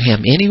place for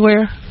him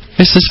anywhere.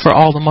 This is for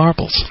all the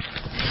marbles.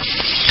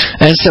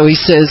 And so he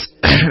says,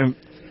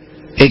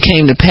 it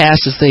came to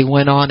pass as they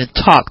went on and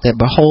talked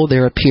that behold,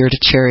 there appeared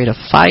a chariot of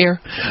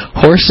fire,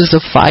 horses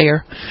of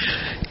fire,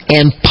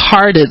 and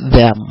parted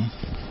them,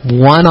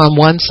 one on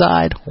one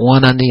side,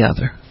 one on the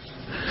other.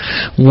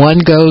 One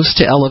goes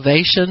to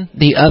elevation,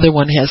 the other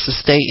one has to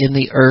stay in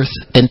the earth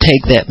and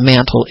take that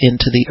mantle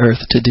into the earth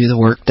to do the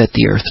work that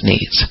the earth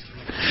needs.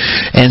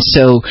 And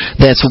so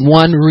that's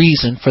one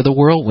reason for the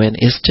whirlwind,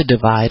 is to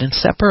divide and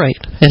separate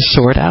and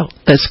sort out.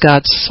 That's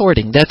God's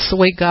sorting. That's the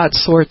way God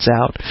sorts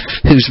out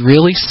who's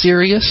really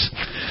serious,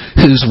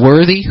 who's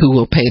worthy, who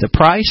will pay the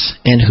price,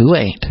 and who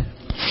ain't.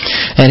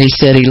 And he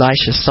said,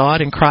 Elisha saw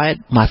it and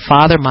cried, my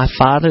father,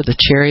 the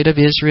chariot of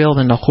Israel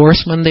and the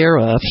horsemen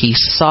thereof. He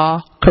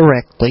saw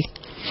correctly.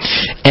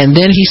 And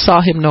then he saw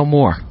him no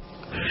more.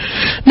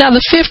 Now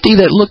the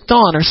 50 that looked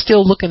on are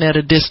still looking at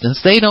a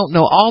distance. They don't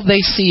know. All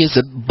they see is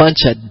a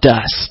bunch of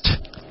dust.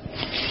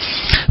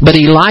 But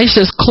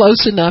Elisha's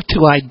close enough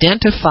to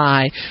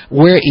identify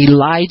where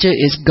Elijah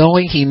is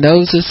going. He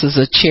knows this is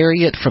a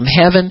chariot from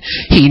heaven.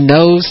 He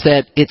knows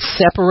that it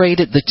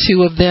separated the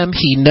two of them.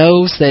 He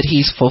knows that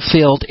he's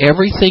fulfilled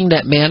everything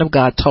that man of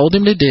God told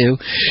him to do.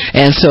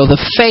 And so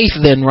the faith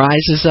then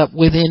rises up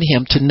within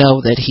him to know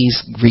that he's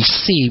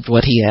received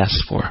what he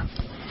asked for.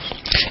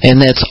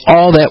 And that's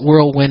all that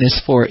whirlwind is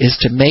for, is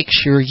to make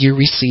sure you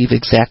receive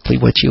exactly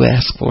what you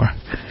ask for.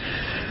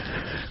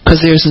 Because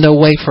there's no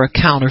way for a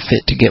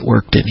counterfeit to get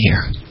worked in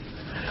here.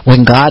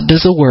 When God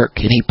does a work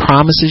and He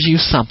promises you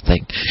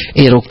something,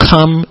 it'll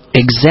come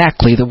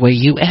exactly the way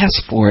you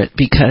ask for it,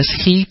 because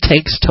He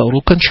takes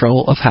total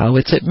control of how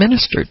it's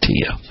administered to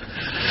you.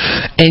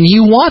 And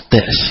you want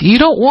this. You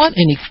don't want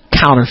any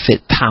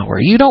counterfeit power.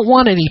 You don't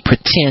want any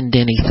pretend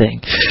anything.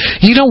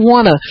 You don't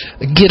want to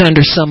get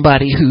under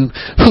somebody who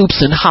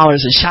hoops and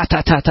hollers and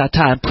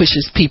sha-ta-ta-ta-ta and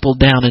pushes people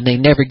down and they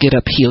never get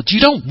up healed. You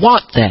don't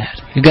want that.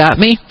 You got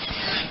me?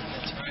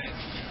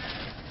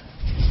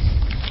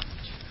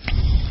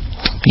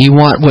 You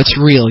want what's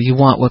real. You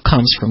want what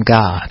comes from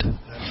God.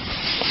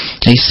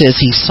 He says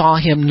he saw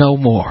him no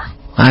more.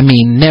 I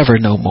mean, never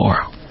no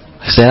more.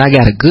 He said, I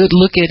got a good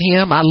look at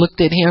him. I looked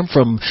at him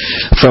from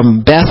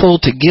Bethel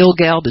to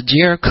Gilgal to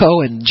Jericho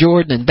and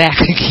Jordan and back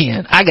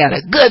again. I got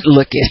a good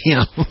look at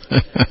him.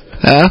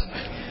 Huh?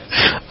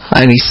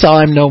 And he saw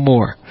him no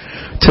more.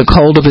 Took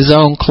hold of his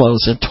own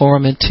clothes and tore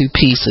them in two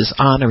pieces,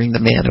 honoring the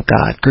man of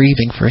God,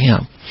 grieving for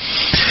him.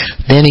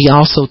 Then he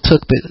also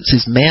took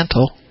his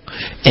mantle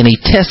and he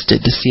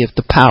tested to see if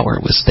the power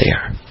was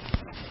there.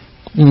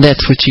 And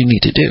that's what you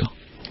need to do.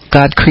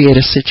 God create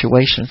a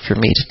situation for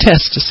me to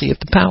test to see if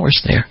the power's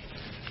there.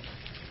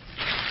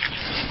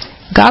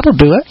 God will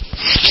do it.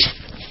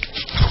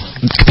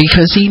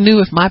 Because He knew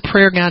if my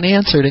prayer got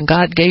answered and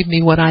God gave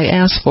me what I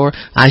asked for,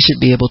 I should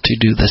be able to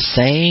do the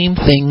same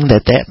thing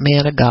that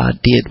man of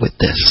God did with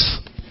this.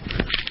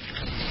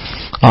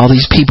 All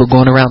these people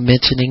going around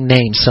mentioning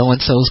names.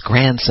 So-and-so's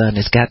grandson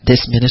has got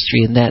this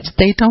ministry and that.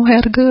 They don't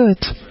have the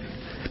goods.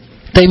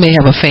 They may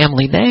have a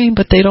family name,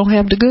 but they don't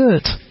have the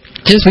goods.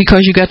 Just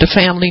because you got the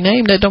family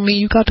name, that don't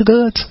mean you got the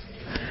goods.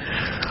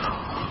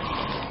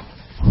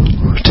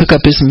 Took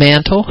up his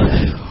mantle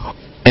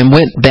and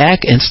went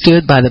back and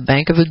stood by the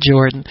bank of the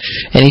Jordan.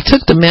 And he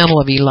took the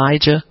mantle of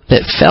Elijah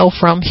that fell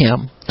from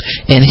him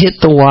and hit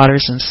the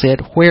waters and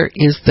said, where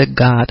is the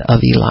God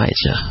of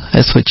Elijah?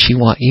 That's what you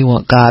want. You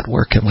want God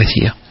working with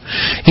you.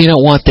 You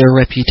don't want their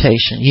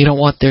reputation. You don't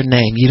want their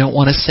name. You don't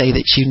want to say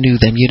that you knew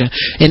them.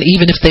 And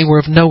even if they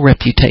were of no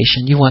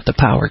reputation, you want the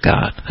power of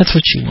God. That's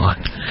what you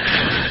want.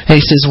 And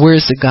he says,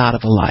 where's the God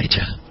of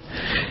Elijah?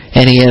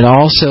 And he had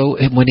also,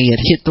 when he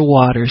had hit the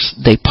waters,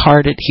 they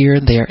parted here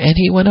and there, and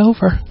he went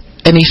over.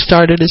 And he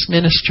started his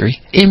ministry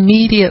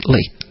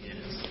immediately.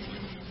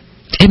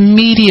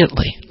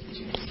 Immediately.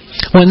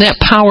 When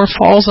that power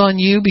falls on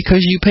you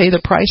because you pay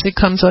the price, it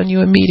comes on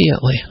you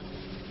immediately.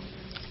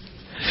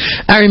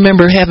 I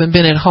remember having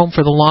been at home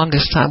for the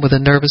longest time with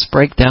a nervous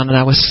breakdown, and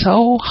I was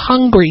so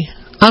hungry.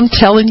 I'm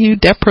telling you,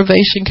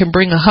 deprivation can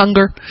bring a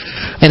hunger,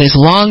 and as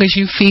long as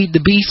you feed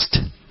the beast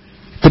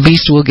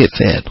will get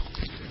fed.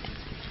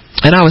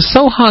 And I was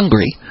so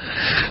hungry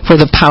for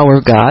the power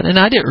of God, and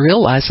I didn't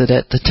realize it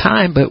at the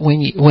time, but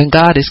when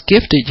God has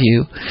gifted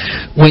you,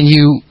 when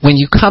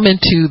you come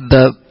into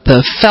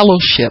the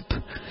fellowship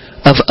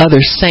of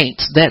other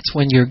saints, that's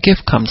when your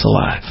gift comes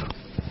alive.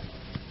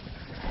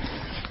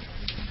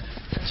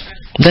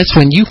 That's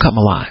when you come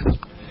alive.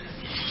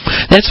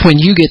 That's when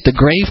you get the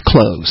grave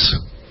clothes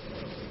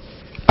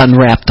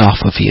unwrapped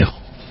off of you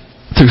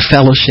through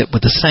fellowship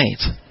with the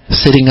saints,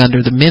 sitting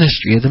under the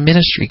ministry of the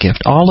ministry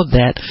gift. All of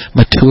that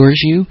matures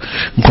you,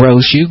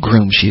 grows you,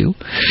 grooms you,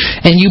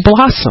 and you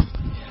blossom.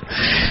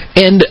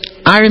 And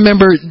I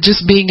remember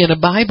just being in a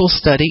Bible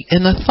study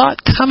and the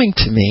thought coming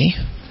to me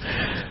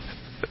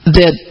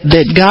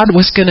that God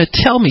was going to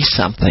tell me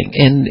something.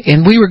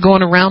 And we were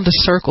going around the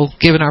circle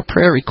giving our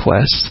prayer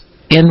requests.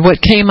 And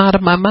what came out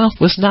of my mouth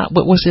was not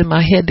what was in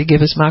my head to give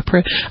as my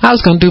prayer. I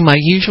was going to do my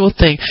usual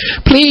thing.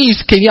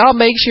 Please, can y'all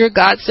make sure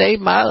God saved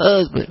my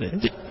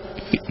husband?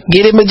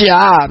 Get him a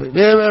job.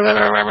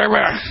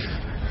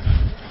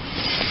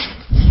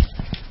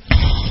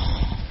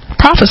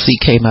 Prophecy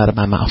came out of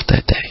my mouth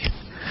that day.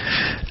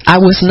 I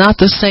was not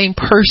the same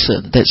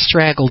person that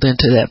straggled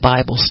into that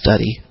Bible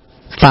study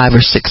 5 or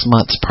 6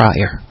 months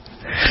prior.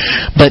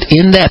 But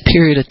in that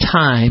period of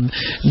time,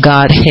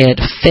 God had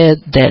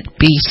fed that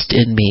beast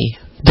in me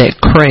that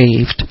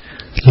craved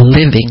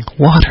living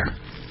water.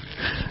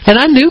 And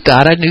I knew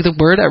God. I knew the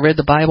Word. I read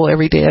the Bible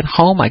every day at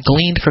home. I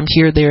gleaned from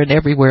here, there, and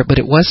everywhere. But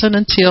it wasn't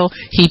until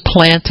He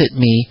planted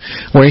me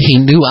where He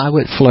knew I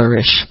would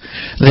flourish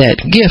that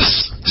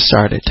gifts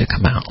started to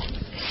come out.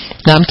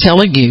 Now I'm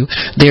telling you,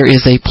 there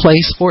is a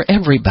place for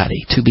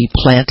everybody to be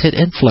planted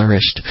and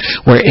flourished,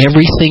 where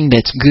everything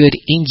that's good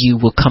in you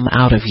will come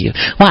out of you.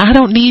 Well, I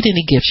don't need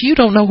any gifts. You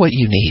don't know what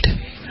you need.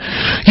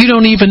 You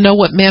don't even know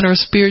what manner of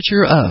spirit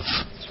you're of.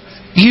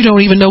 You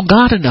don't even know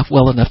God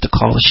well enough to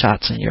call the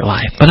shots in your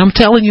life. But I'm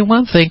telling you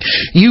one thing,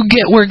 you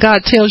get where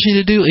God tells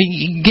you to do, and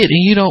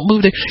you don't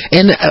move it.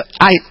 And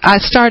I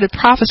started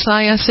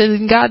prophesying. I said,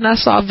 God, and I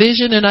saw a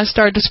vision, and I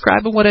started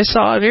describing what I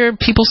saw there, and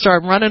people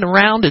started running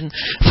around and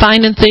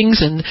finding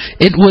things, and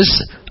it was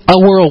a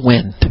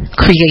whirlwind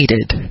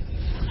created,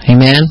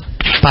 amen,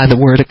 by the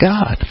Word of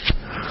God.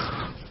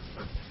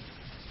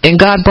 And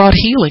God brought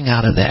healing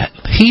out of that.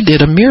 He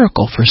did a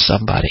miracle for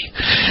somebody.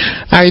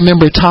 I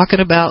remember talking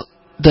about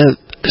the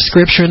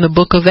scripture in the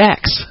book of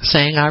Acts,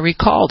 saying I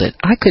recalled it.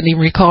 I couldn't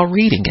even recall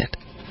reading it.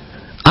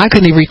 I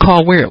couldn't even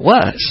recall where it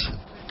was.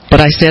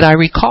 But I said I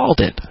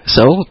recalled it.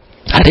 So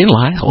I didn't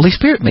lie. Holy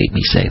Spirit made me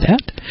say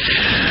that.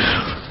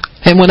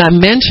 And when I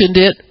mentioned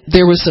it,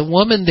 there was a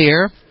woman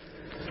there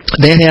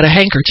that had a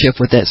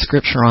handkerchief with that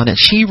scripture on it.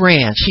 She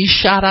ran. She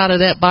shot out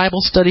of that Bible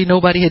study.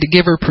 Nobody had to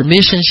give her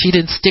permission. She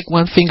didn't stick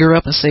one finger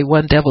up and say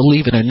one devil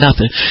leaving or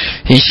nothing.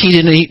 And she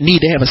didn't need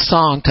to have a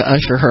song to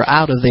usher her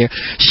out of there.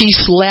 She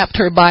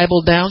slapped her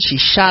Bible down. She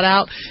shot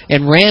out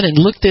and ran and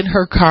looked in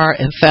her car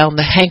and found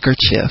the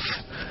handkerchief.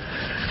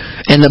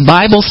 And the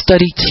Bible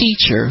study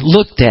teacher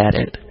looked at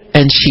it.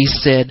 And she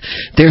said,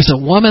 there's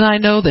a woman I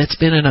know that's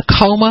been in a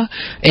coma,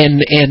 and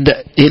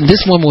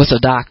this woman was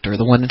a doctor,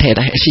 the one that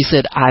she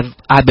said,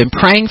 I've been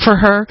praying for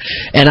her,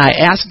 and I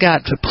asked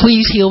God to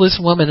please heal this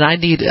woman, and I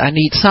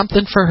need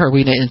something for her.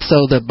 And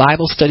so the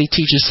Bible study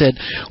teacher said,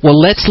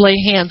 well, let's lay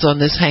hands on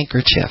this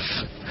handkerchief.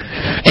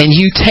 And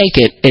you take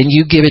it and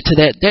you give it to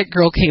that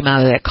girl. Came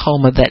out of that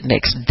coma that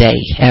next day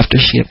after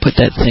she had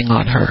put that thing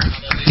on her.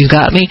 You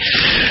got me?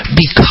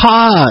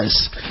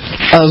 Because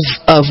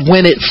of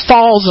when it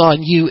falls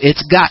on you,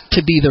 it's got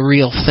to be the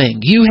real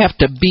thing. You have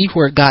to be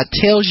where God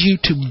tells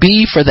you to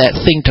be for that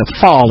thing to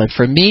fall. And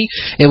for me,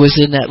 it was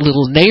in that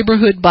little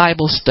neighborhood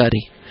Bible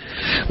study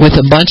with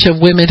a bunch of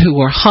women who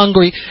were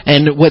hungry,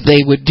 and what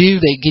they would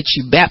do, they get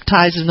you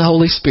baptized in the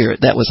Holy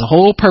Spirit. That was the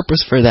whole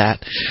purpose for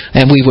that.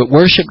 And we would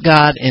worship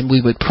God, and we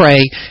would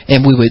pray,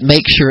 and we would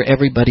make sure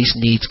everybody's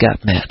needs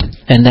got met.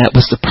 And that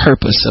was the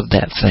purpose of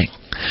that thing.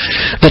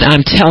 But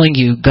I'm telling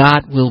you,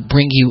 God will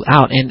bring you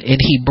out, and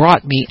He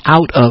brought me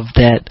out of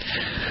that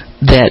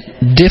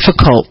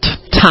difficult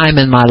time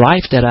in my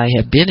life that I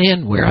had been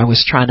in, where I was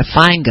trying to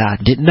find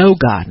God, didn't know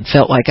God, and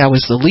felt like I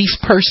was the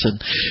least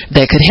person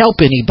that could help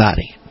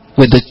anybody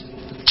with the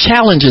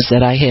challenges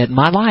that I had in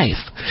my life.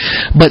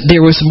 But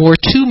there was more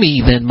to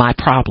me than my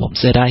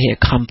problems that I had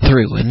come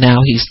through, and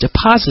now He's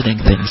depositing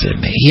things in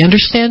me. You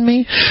understand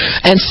me?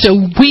 And so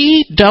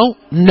we don't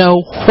know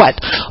what.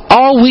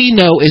 All we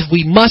know is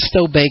we must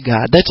obey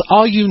God. That's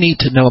all you need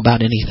to know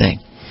about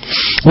anything.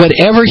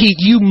 Whatever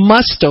you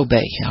must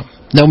obey Him,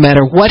 no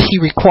matter what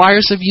He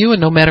requires of you and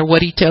no matter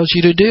what He tells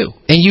you to do.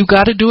 And you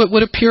got to do it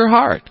with a pure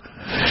heart.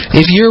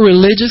 If you're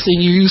religious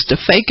and you're used to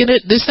faking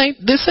it, this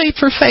ain't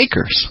for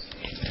fakers.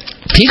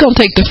 He's going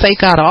to take the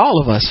fake out of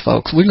all of us,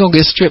 folks. We're going to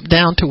get stripped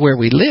down to where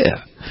we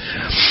live.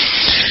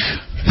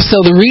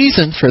 So the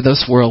reason for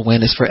this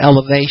whirlwind is for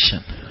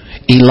elevation.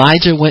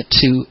 Elijah went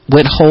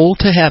whole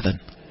to heaven,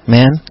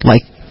 man,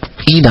 like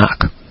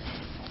Enoch.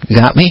 You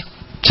got me?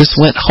 Just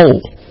went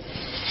whole.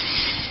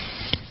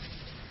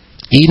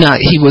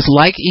 Enoch, he was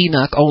like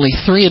Enoch. Only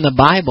 3 in the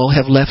Bible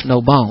have left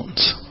no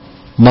bones: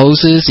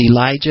 Moses,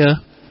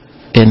 Elijah,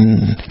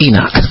 and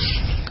Enoch.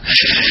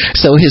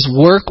 So his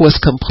work was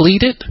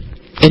completed,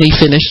 and he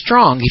finished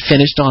strong. He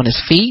finished on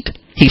his feet.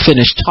 He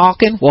finished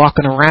talking,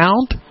 walking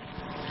around.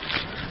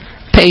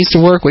 Pays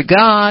to work with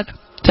God.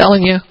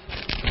 Telling you,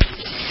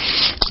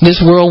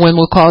 this whirlwind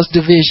will cause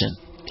division.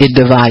 It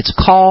divides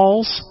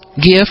calls,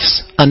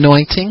 gifts,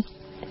 anointing.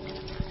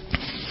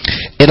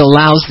 It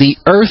allows the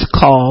earth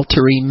call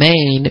to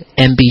remain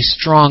and be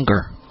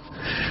stronger.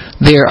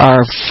 There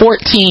are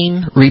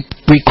 14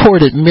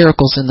 recorded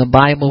miracles in the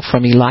Bible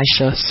from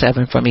Elisha,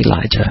 7 from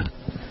Elijah.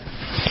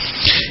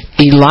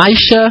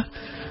 Elisha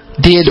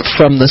did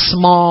from the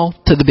small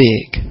to the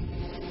big,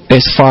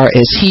 as far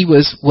as he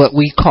was what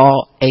we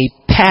call a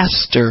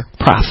pastor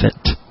prophet.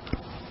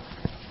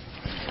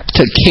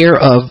 Took care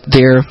of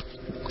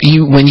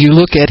when you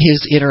look at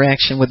his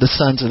interaction with the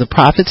sons of the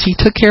prophets, he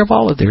took care of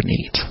all of their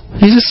needs.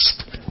 He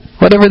just,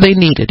 whatever they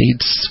needed,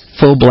 he'd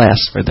full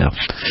blast for them.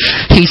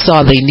 He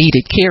saw they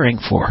needed caring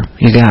for.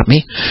 You got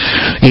me?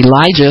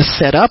 Elijah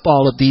set up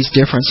all of these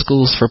different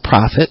schools for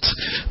prophets,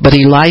 but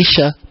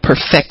Elisha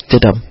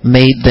perfected them,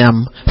 made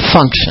them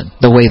function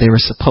the way they were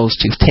supposed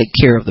to, take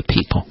care of the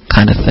people,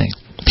 kind of thing.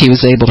 He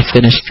was able to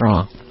finish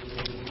strong.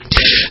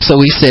 So So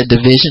we said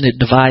division, it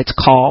divides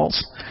calls.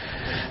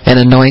 And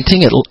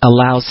anointing, it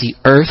allows the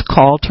earth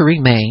call to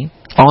remain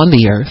on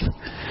the earth.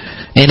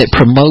 And it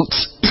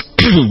promotes,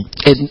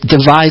 it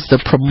divides the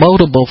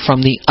promotable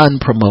from the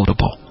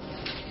unpromotable.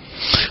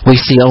 We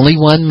see only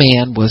one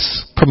man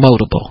was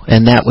promotable,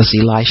 and that was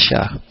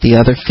Elisha. The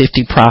other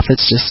 50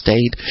 prophets just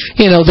stayed.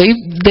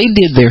 They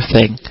did their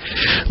thing,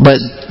 but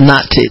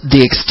not to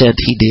the extent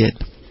he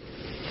did.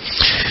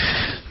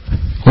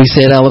 We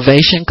said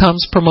elevation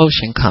comes,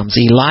 promotion comes.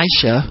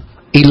 Elijah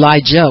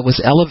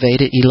was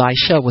elevated,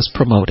 Elisha was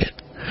promoted.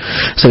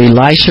 So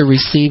Elisha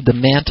received the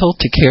mantle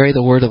to carry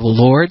the word of the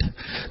Lord,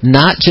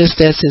 not just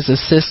as his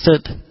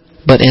assistant,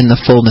 but in the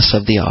fullness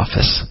of the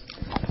office.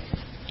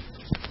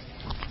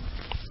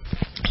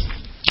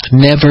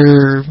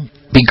 Never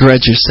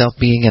begrudge yourself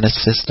being an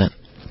assistant.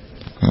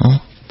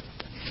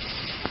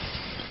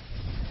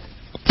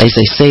 As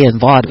they say in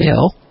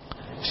vaudeville,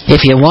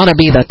 if you want to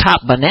be the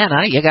top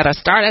banana, you got to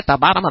start at the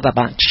bottom of the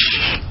bunch.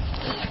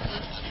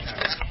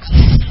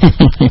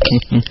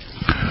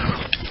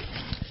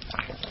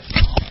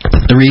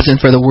 The reason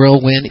for the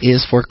whirlwind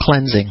is for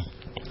cleansing.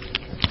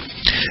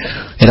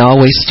 It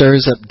always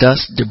stirs up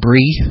dust,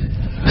 debris,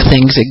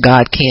 things that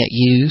God can't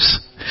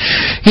use.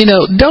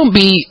 Don't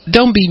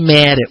be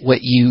mad at what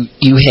you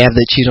have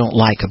that you don't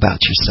like about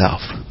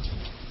yourself.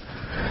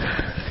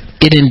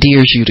 It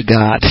endears you to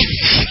God.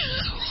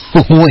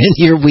 When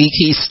you're weak,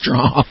 He's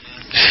strong.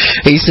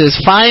 He says,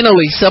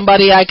 finally,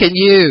 somebody I can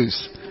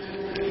use.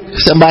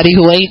 Somebody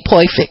who ain't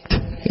perfect,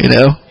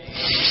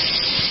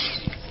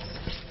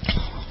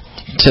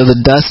 So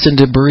the dust and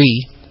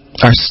debris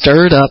are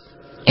stirred up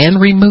and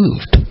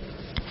removed.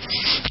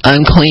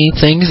 Unclean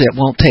things that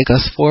won't take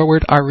us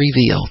forward are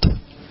revealed.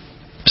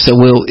 So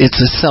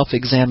it's a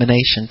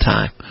self-examination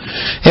time.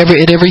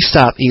 At every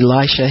stop,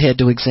 Elisha had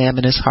to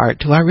examine his heart.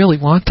 Do I really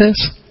want this?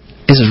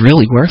 Is it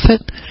really worth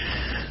it?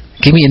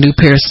 Give me a new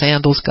pair of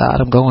sandals,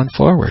 God. I'm going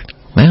forward.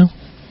 Well,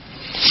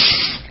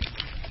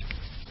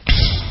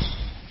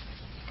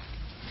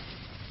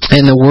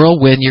 in the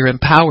whirlwind, you're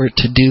empowered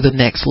to do the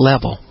next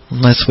level.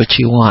 And that's what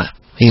you want.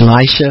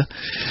 Elisha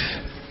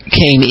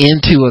came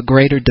into a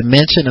greater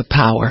dimension of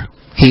power.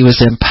 He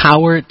was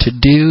empowered to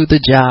do the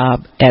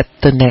job at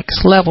the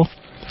next level.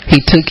 He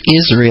took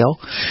Israel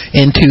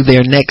into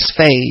their next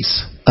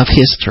phase of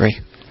history.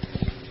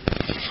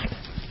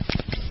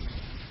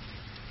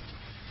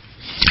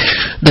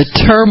 The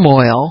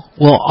turmoil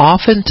will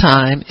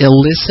oftentimes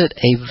elicit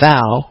a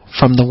vow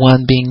from the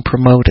one being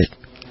promoted.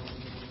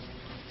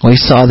 We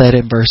saw that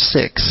in verse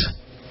 6.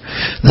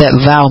 That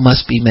vow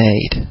must be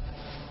made.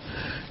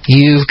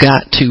 You've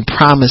got to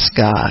promise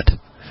God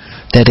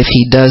that if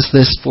He does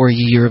this for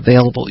you, you're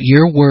available.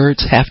 Your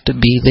words have to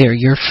be there.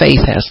 Your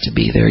faith has to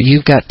be there.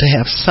 You've got to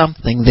have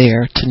something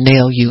there to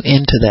nail you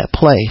into that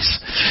place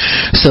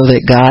so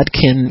that God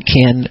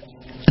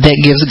that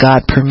gives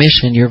God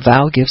permission. Your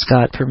vow gives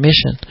God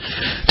permission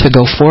to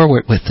go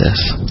forward with this.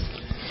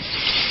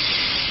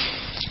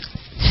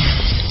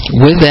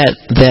 With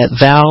that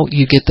vow,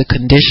 you get the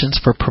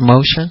conditions for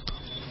promotion,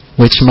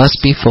 which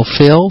must be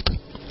fulfilled.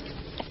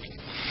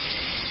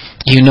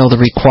 You know the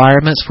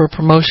requirements for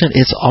promotion.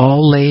 It's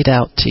all laid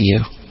out to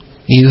you.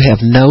 You have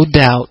no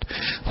doubt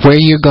where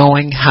you're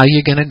going, how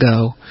you're going to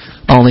go.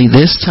 Only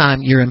this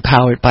time you're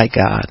empowered by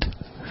God.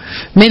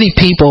 Many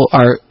people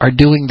are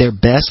doing their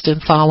best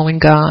in following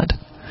God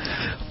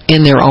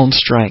in their own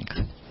strength.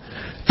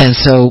 And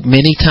so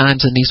many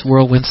times in these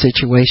whirlwind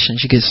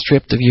situations, you get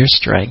stripped of your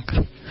strength.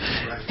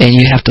 And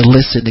you have to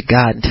listen to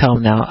God and tell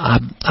Him, now,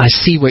 I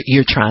see what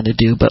you're trying to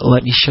do, but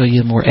let me show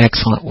you a more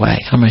excellent way.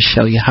 I'm going to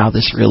show you how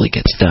this really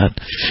gets done.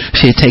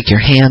 So you take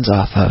your hands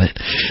off of it,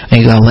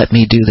 and you go, let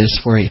me do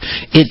this for you.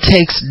 It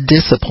takes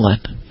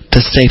discipline to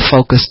stay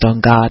focused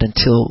on God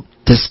until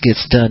this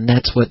gets done.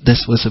 That's what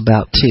this was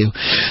about too.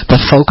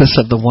 The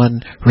focus of the one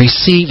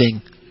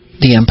receiving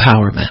the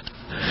empowerment.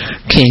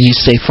 Can you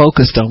stay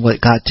focused on what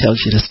God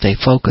tells you to stay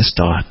focused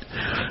on?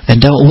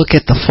 And don't look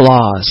at the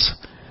flaws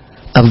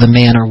of the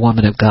man or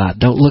woman of God.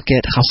 Don't look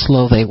at how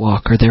slow they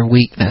walk or their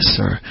weakness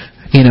or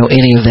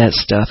any of that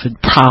stuff and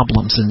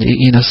problems, and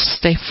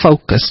stay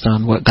focused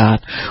on what God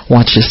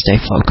wants you to stay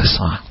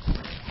focused on.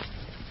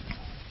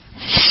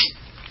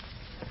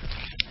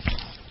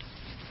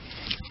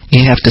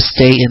 You have to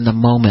stay in the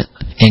moment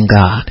in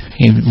God.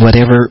 In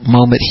whatever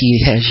moment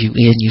He has you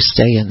in, you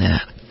stay in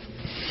that.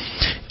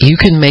 You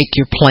can make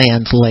your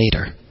plans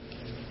later.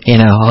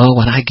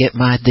 When I get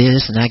my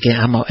this and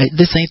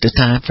this ain't the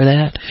time for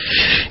that.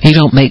 You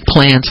don't make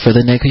plans for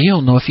the next. You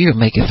don't know if you're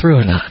going to make it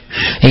through or not.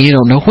 And you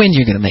don't know when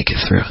you're going to make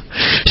it through.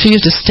 So you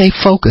have to stay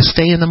focused,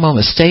 stay in the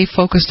moment, stay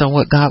focused on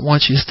what God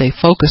wants you to stay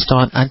focused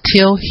on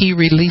until He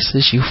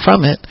releases you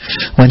from it.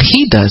 When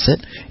He does it,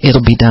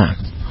 it'll be done.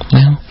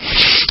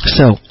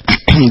 So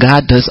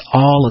God does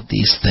all of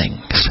these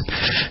things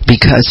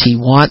because He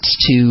wants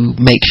to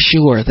make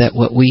sure that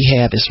what we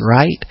have is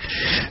right.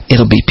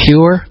 It'll be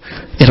pure.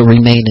 It'll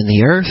remain in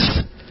the earth.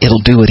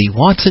 It'll do what He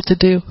wants it to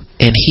do,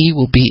 and He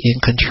will be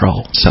in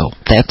control. So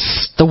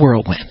that's the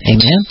whirlwind.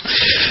 Amen.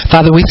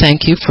 Father, we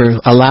thank You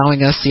for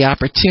allowing us the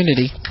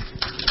opportunity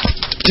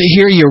to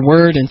hear your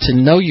word and to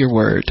know your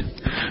word,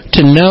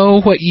 to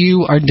know what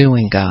you are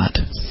doing, God.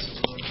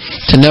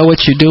 To know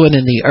what you're doing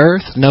in the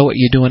earth, know what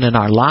you're doing in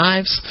our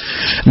lives,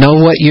 know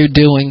what you're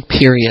doing,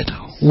 period.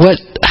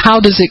 How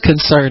does it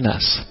concern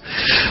us?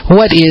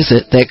 What is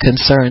it that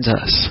concerns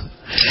us?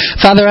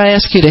 Father, I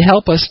ask you to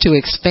help us to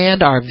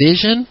expand our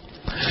vision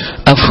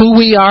of who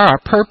we are,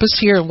 our purpose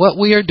here, and what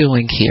we are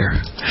doing here.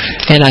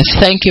 And I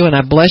thank you and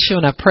I bless you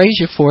and I praise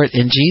you for it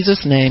in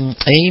Jesus' name.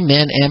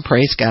 Amen and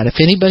praise God. If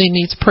anybody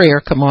needs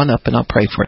prayer, come on up and I'll pray for you.